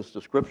Lemkin's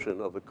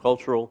description of the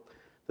cultural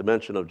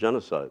dimension of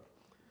genocide.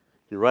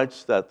 He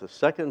writes that the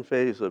second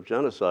phase of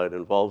genocide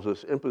involves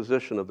this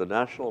imposition of the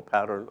national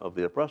pattern of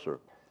the oppressor.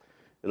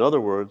 In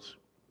other words,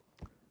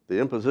 the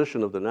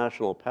imposition of the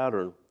national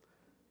pattern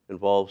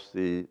involves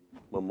the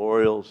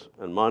memorials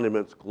and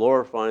monuments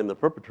glorifying the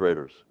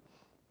perpetrators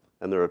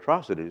and their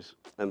atrocities,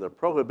 and the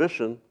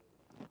prohibition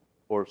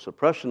or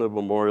suppression of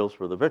memorials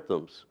for the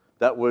victims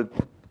that would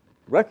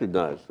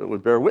recognize, that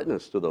would bear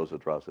witness to those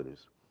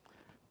atrocities.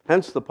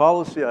 Hence, the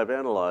policy I've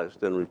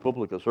analyzed in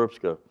Republika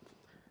Srpska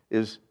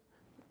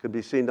could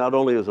be seen not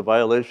only as a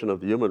violation of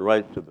the human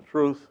right to the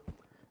truth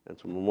and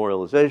to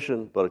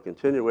memorialization, but a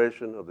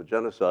continuation of the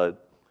genocide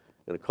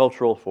in a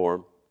cultural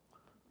form,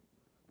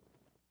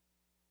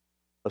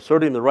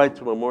 asserting the right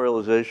to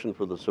memorialization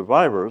for the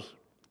survivors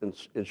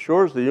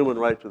ensures the human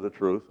right to the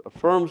truth,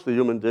 affirms the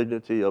human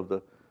dignity of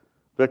the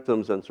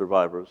victims and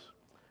survivors,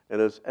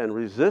 and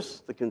resists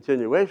the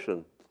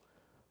continuation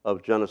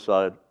of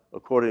genocide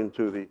according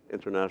to the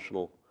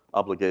international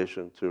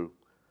obligation to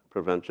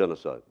prevent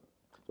genocide.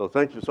 So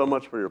thank you so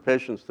much for your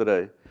patience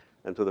today,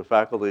 and to the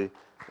faculty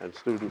and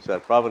students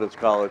at Providence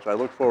College. I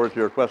look forward to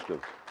your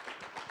questions.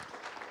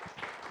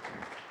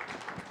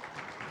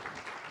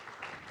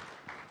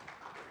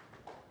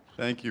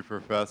 Thank you,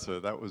 Professor.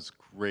 That was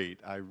great.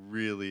 I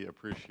really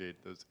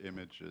appreciate those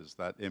images,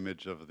 that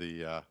image of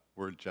the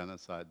word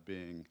genocide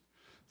being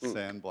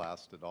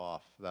sandblasted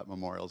off. That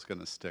memorial is going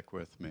to stick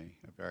with me,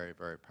 a very,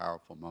 very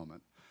powerful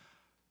moment.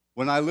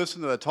 When I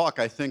listen to that talk,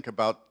 I think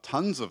about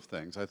tons of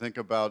things. I think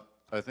about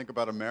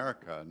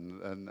America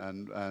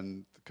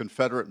and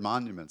Confederate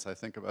monuments. I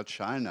think about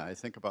China. I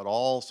think about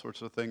all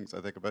sorts of things. I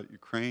think about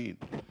Ukraine.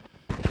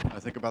 I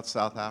think about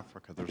South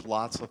Africa. There's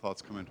lots of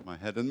thoughts coming to my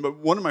head. But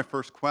one of my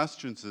first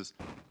questions is,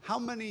 how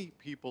many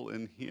people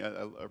in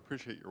here, I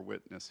appreciate your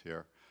witness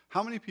here,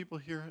 how many people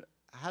here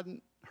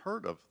hadn't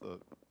heard of the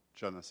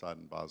genocide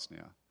in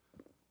Bosnia?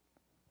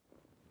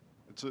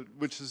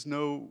 Which is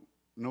no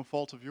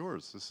fault of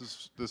yours.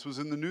 This was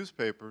in the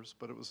newspapers,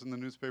 but it was in the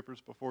newspapers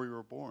before you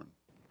were born,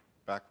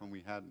 back when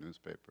we had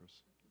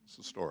newspapers. It's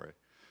a story.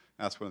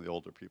 Ask one of the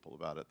older people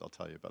about it. They'll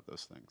tell you about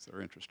those things.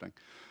 They're interesting.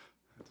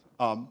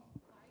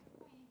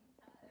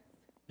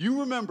 You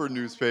remember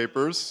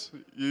newspapers.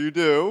 You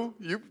do.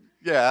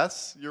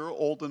 Yes, you're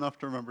old enough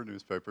to remember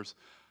newspapers.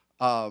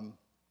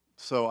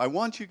 So I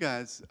want you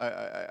guys,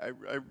 I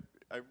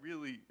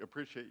really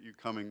appreciate you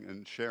coming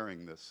and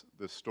sharing this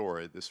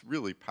story, this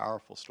really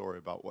powerful story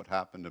about what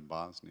happened in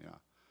Bosnia,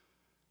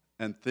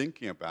 and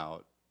thinking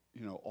about,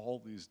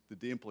 all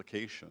the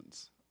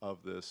implications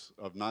of this,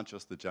 of not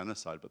just the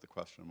genocide, but the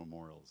question of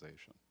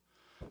memorialization.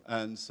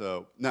 And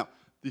so, now,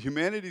 the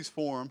Humanities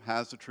Forum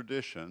has a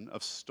tradition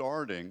of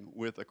starting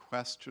with a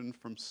question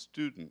from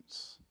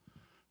students.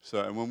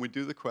 So, and when we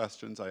do the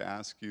questions, I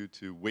ask you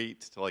to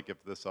wait till I give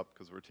this up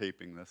because we're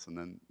taping this, and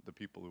then the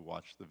people who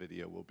watch the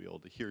video will be able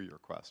to hear your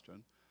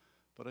question.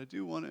 But I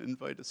do want to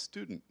invite a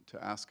student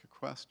to ask a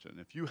question,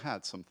 if you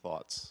had some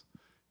thoughts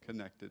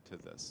connected to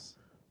this.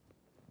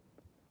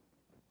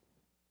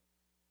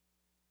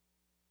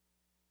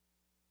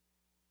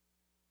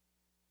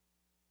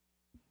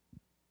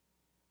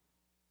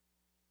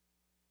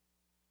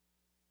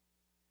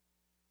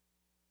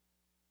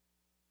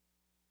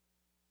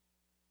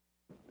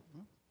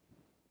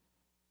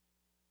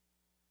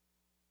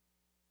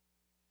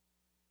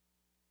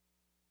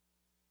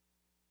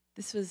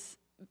 This was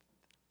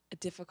a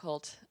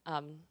difficult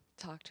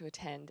talk to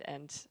attend,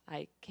 and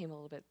I came a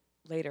little bit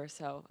later,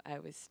 so I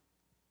was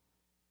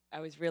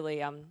really,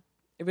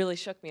 it really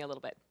shook me a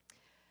little bit.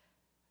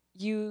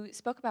 You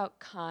spoke about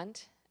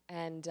Kant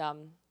and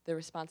the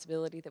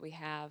responsibility that we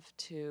have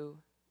to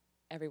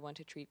everyone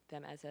to treat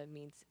them as a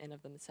means in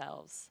of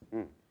themselves,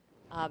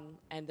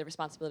 and the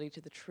responsibility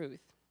to the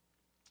truth.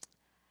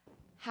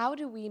 How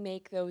do we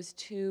make those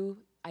two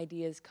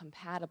ideas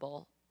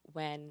compatible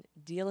when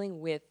dealing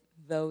with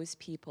those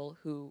people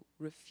who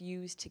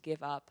refuse to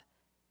give up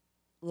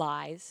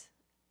lies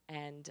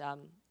and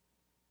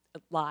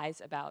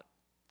lies about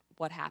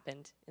what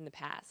happened in the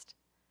past?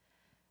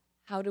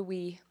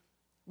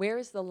 Where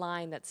is the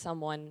line that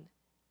someone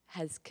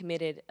has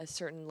committed a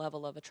certain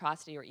level of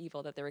atrocity or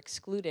evil that they're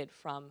excluded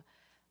from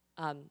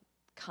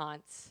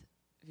Kant's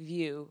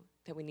view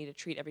that we need to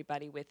treat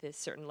everybody with this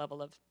certain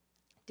level of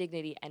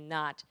dignity and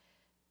not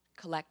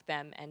collect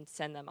them and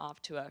send them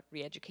off to a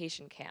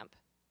re-education camp,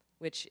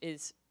 which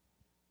is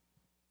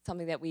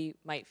something that we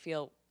might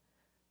feel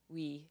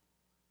in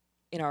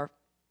our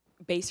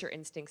baser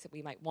instincts that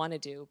we might want to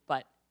do,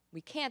 but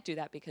we can't do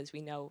that because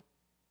we know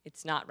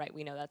it's not right.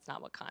 We know that's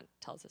not what Kant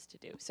tells us to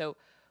do. So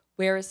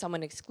where is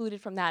someone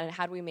excluded from that, and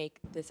how do we make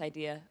this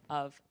idea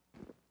of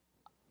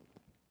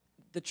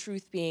the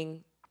truth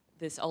being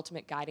this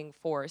ultimate guiding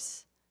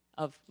force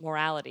of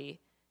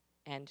morality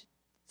and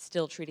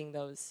still treating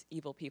those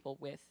evil people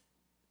with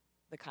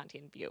the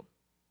Kantian view?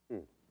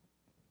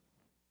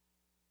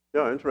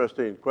 Yeah,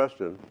 interesting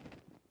question.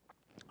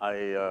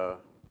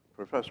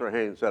 Professor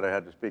Haynes said I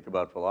had to speak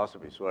about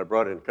philosophy, so I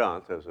brought in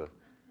Kant as a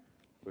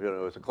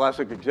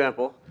classic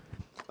example.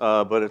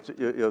 But it's,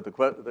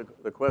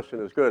 the question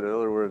is good. In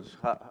other words,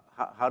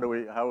 how do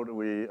we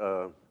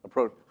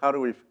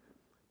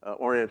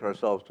orient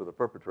ourselves to the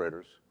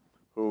perpetrators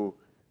who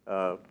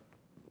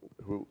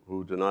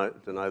deny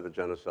the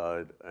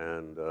genocide,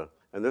 and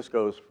this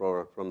goes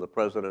from the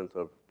president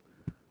of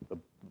the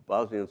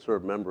Bosnian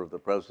Serb member of the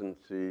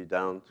presidency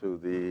down to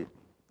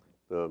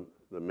the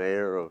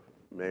mayor of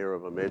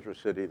a major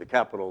city, the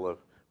capital of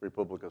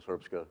Republika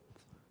Srpska,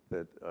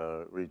 that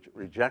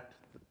reject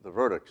the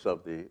verdicts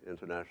of the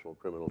International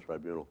Criminal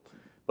Tribunal.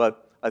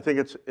 But I think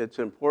it's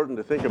important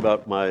to think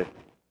about my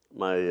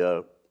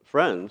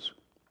friends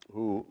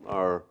who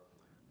are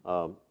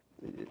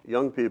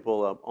young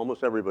people.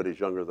 Almost everybody's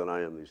younger than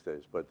I am these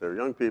days, but they're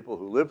young people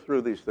who live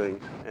through these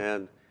things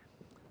and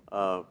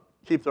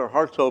keep their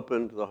hearts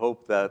open to the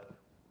hope that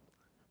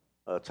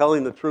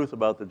telling the truth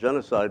about the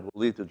genocide will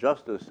lead to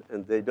justice,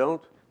 and they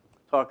don't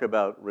talk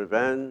about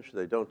revenge,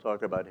 they don't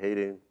talk about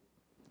hating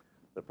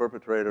the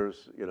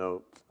perpetrators,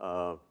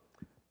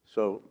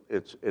 so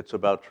it's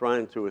about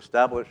trying to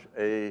establish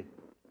a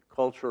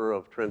culture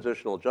of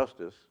transitional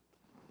justice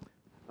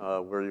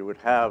where you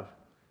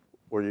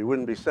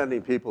wouldn't be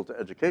sending people to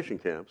education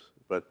camps,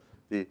 but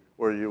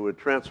where you would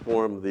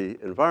transform the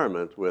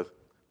environment with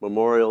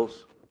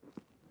memorials,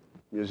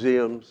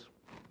 museums,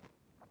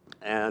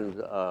 and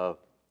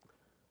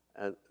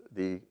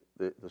the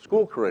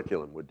school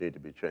curriculum would need to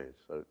be changed.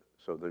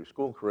 So the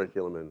school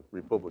curriculum in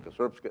Republika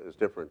Srpska is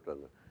different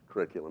than the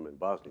curriculum in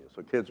Bosnia.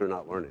 So kids are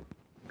not learning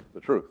the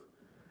truth.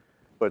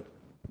 But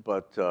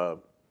the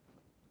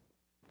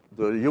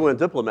UN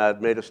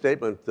diplomat made a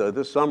statement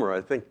this summer.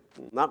 I think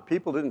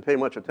people didn't pay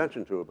much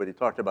attention to it, but he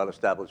talked about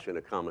establishing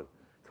a common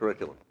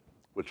curriculum,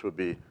 which would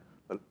be,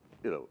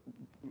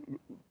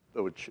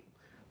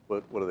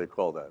 what do they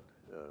call that?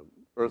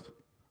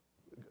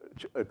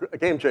 A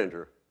game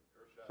changer.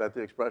 Is that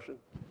the expression?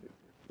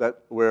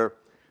 That where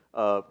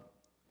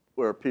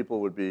people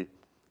would be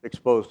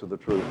exposed to the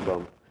truth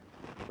from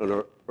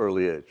an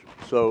early age.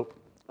 So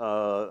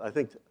I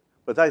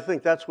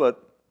think that's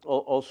what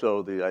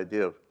also the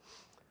idea of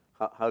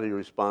how do you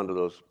respond to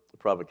those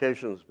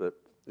provocations, but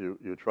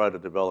you try to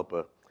develop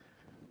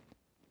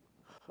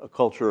a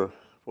culture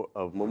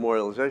of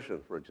memorialization,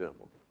 for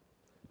example.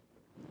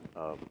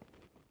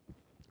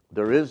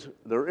 There is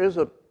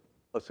a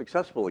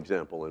successful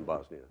example in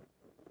Bosnia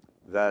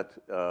that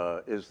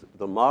is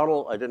the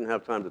model. I didn't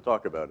have time to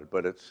talk about it,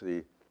 but it's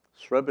the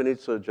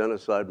Srebrenica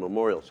Genocide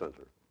Memorial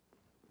Center.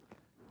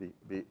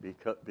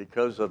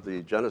 Because of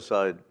the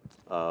genocide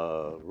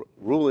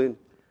ruling,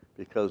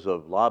 because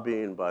of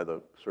lobbying by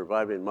the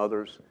surviving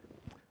mothers,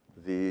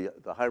 the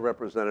High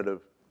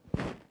Representative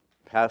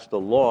passed a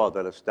law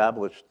that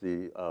established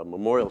the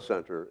Memorial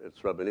Center at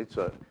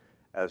Srebrenica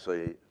as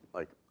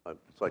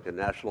it's like a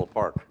national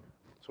park.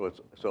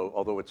 So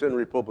although it's in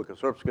Republika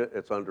Srpska,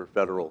 it's under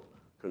federal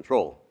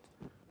control.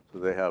 So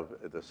they have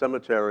the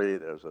cemetery,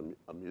 there's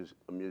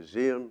a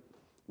museum,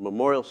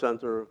 memorial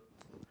center,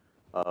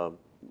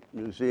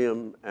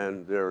 museum,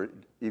 and they're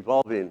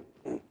evolving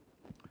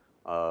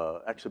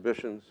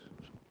exhibitions.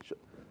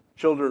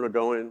 Children are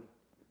going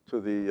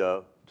to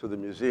the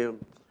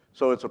museum.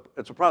 So it's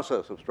a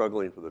process of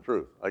struggling for the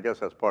truth. I guess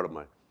that's part of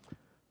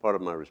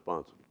my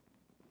response.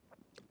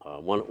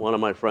 One of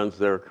my friends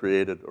there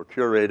created or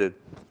curated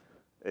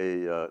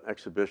a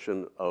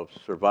exhibition of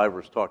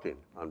survivors talking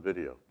on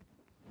video.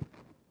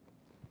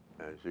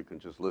 As you can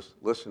just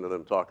listen to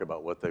them talk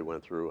about what they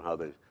went through, how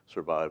they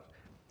survived.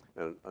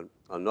 And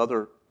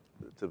another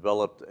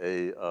developed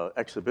a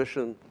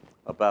exhibition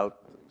about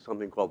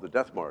something called the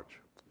Death March,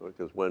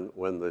 because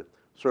when the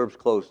Serbs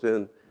closed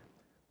in,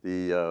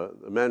 the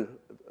men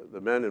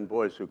and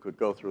boys who could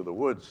go through the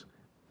woods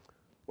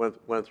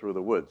went through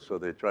the woods. So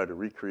they tried to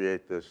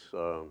recreate this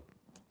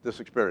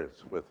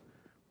experience with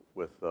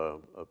a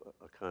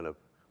kind of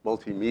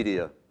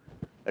multimedia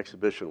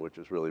exhibition, which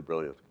is really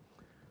brilliant.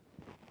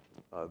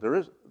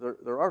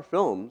 There are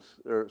films.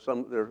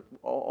 They're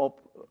all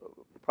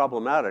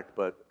problematic,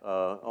 but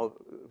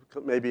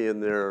maybe in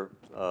the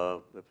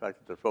fact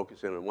that they're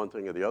focusing on one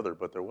thing or the other.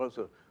 But there was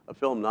a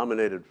film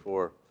nominated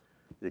for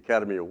the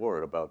Academy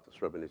Award about the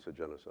Srebrenica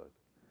genocide.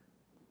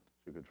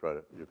 You could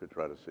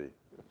try to see.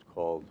 It's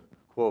called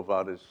Quo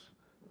Vadis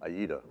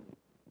Aida.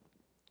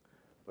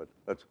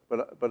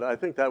 But I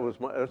think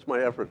that's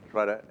my effort to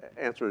try to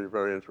answer a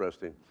very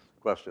interesting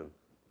question.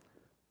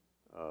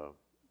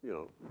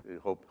 You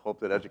hope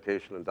that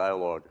education and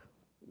dialogue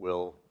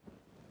will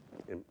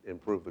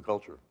improve the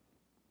culture.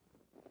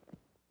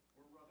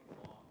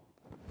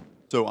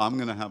 So I'm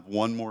going to have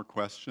one more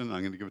question.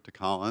 I'm going to give it to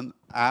Colin.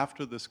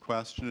 After this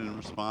question and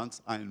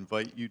response, I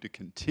invite you to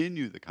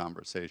continue the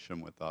conversation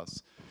with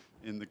us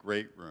in the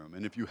Great Room.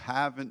 And if you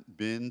haven't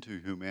been to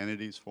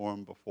Humanities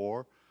Forum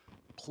before,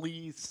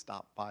 please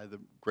stop by the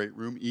Great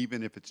Room,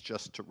 even if it's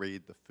just to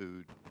raid the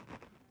food.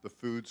 The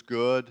food's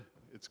good.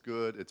 It's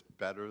good. It's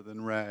better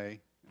than Ray.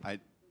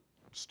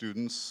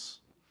 Students,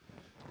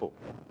 cool.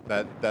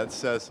 That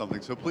says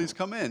something. So please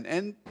come in.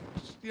 And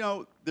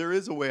there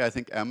is a way, I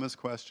think Emma's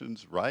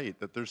question's right,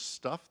 that there's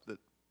stuff that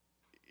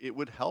it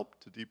would help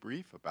to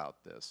debrief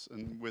about this,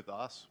 and with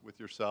us, with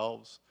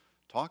yourselves,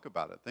 talk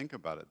about it, think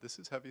about it. This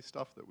is heavy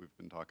stuff that we've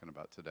been talking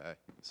about today.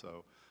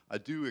 So I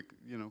do,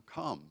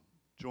 come,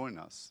 join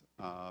us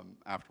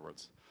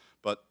afterwards.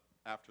 But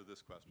after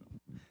this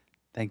question.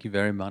 Thank you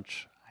very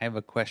much. I have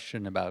a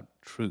question about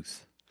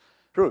truth.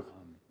 Truth.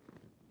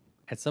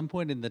 At some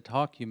point in the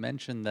talk, you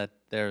mentioned that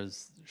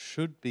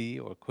should be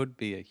or could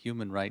be a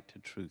human right to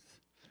truth,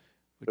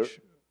 which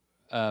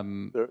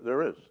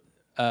there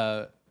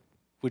is.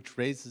 Which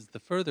raises the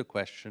further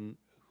question: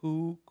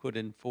 who could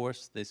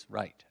enforce this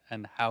right,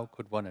 and how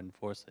could one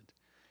enforce it?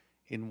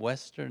 In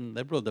Western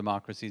liberal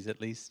democracies,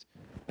 at least,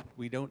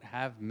 we don't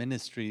have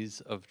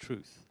ministries of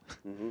truth.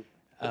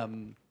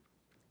 Mm-hmm.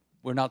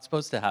 We're not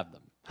supposed to have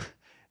them.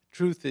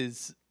 Truth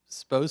is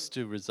supposed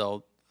to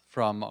result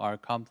from our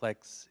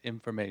complex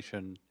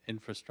information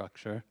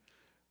infrastructure,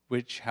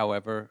 which,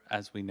 however,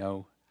 as we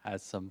know,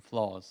 has some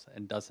flaws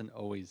and doesn't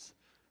always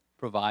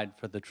provide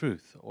for the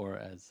truth. Or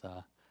as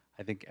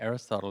I think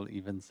Aristotle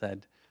even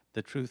said,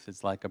 the truth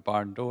is like a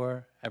barn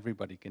door.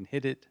 Everybody can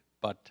hit it,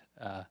 but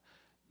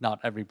not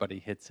everybody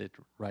hits it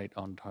right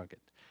on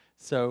target.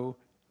 So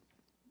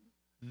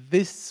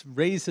this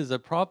raises a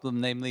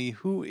problem, namely,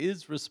 who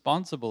is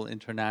responsible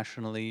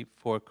internationally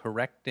for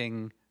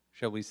correcting,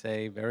 shall we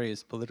say,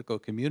 various political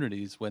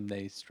communities when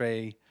they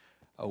stray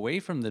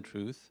away from the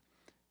truth?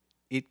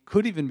 It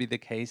could even be the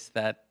case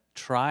that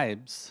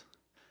tribes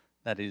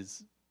that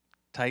is,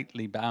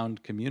 tightly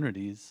bound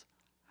communities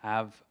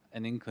have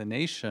an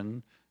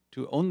inclination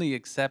to only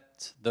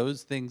accept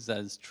those things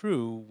as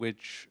true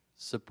which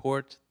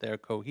support their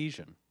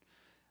cohesion.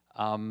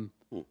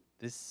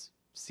 This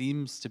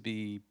seems to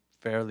be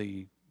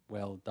fairly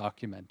well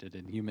documented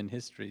in human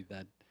history,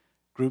 that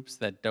groups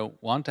that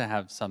don't want to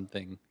have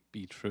something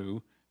be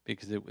true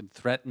because it would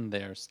threaten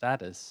their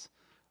status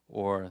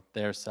or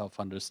their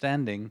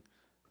self-understanding,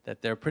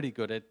 that they're pretty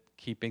good at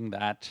keeping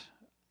that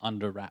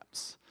under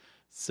wraps.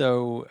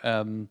 So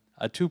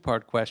a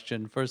two-part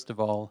question. First of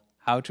all,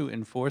 how to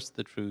enforce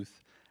the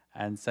truth,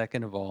 and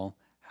second of all,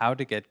 how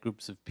to get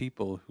groups of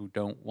people who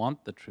don't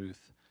want the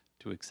truth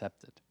to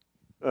accept it.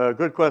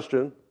 Good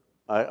question.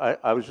 I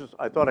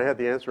thought I had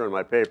the answer in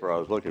my paper. I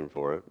was looking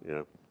for it. You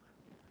know,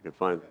 I could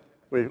find.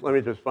 Let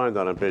me just find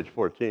that on page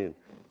 14.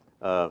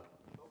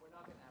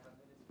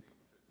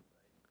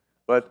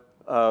 But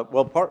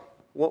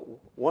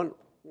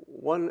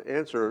one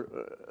answer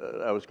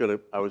I was going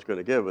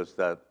to give is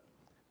that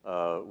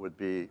would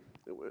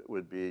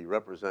be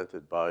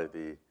represented by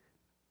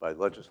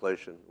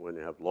legislation when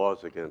you have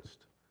laws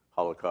against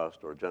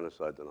Holocaust or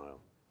genocide denial,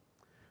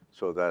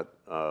 so that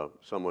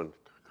someone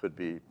could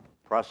be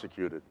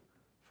prosecuted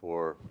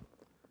for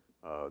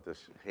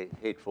this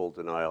hateful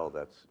denial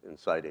that's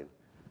inciting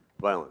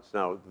violence.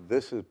 Now,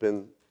 this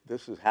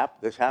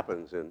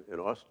happens in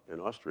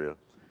Austria.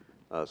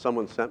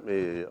 Someone sent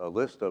me a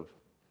list of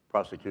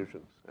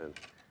prosecutions,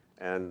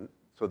 and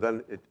so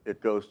then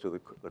it goes to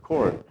the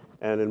court,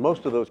 and in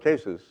most of those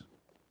cases,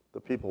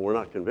 the people were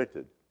not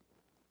convicted,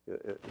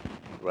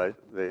 right?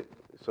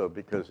 So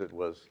because it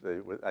was,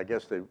 I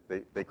guess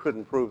they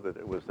couldn't prove that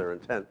it was their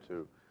intent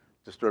to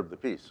disturb the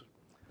peace,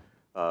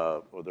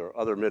 or there are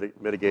other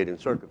mitigating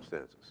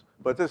circumstances.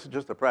 But this is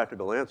just a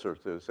practical answer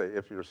to say,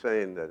 if you're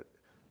saying that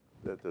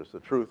there's the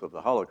truth of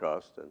the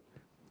Holocaust, and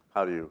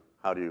how do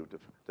you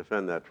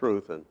defend that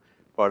truth? And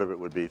part of it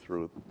would be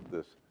through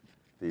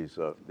these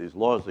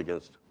laws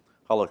against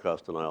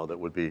Holocaust denial that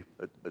would be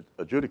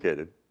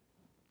adjudicated.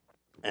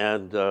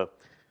 And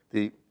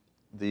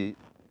the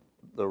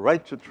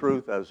right to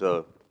truth as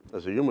a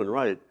human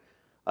right,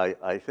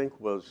 I think,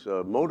 was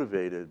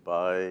motivated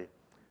by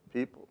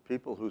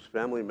people whose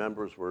family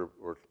members were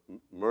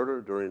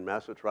murdered during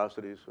mass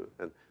atrocities,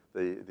 and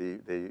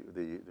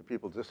the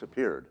people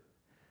disappeared.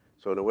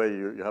 So in a way,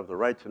 you have the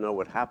right to know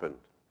what happened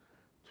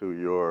to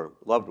your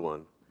loved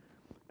one,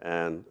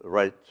 and the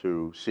right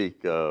to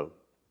seek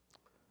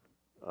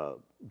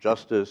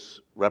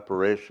justice,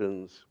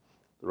 reparations,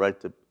 the right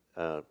to,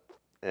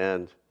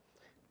 and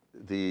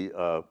the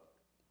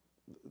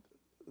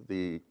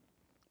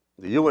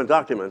UN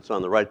documents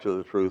on the right to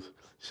the truth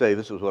say,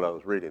 this is what I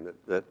was reading,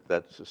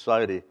 that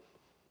society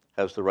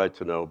has the right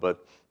to know,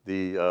 but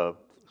the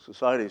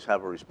societies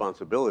have a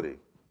responsibility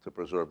to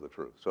preserve the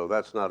truth. So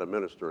that's not a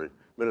ministry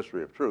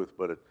of truth,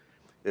 but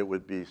it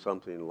would be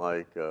something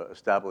like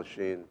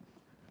establishing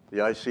the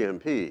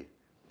ICMP,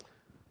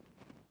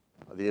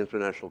 the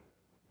International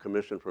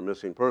Commission for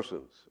Missing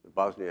Persons.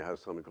 Bosnia has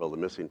something called the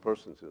Missing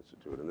Persons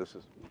Institute, and this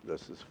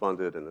is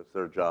funded, and it's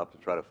their job to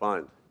try to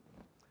find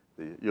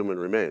the human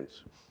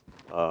remains.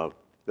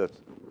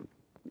 That's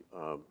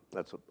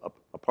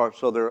a part.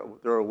 So there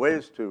are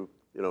ways to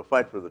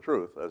fight for the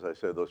truth. As I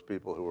said, those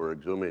people who were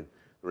exhuming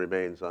the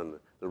remains on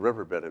the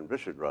riverbed in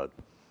Visegrad,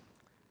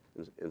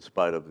 in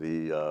spite of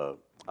the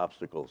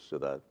obstacles to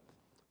that,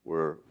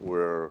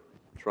 were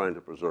trying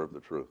to preserve the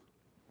truth.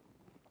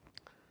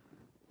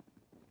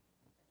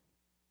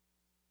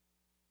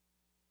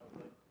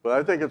 But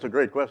I think it's a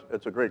great question.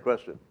 It's a great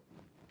question.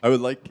 I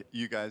would like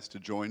you guys to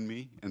join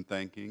me in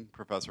thanking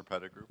Professor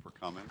Pettigrew for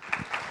coming.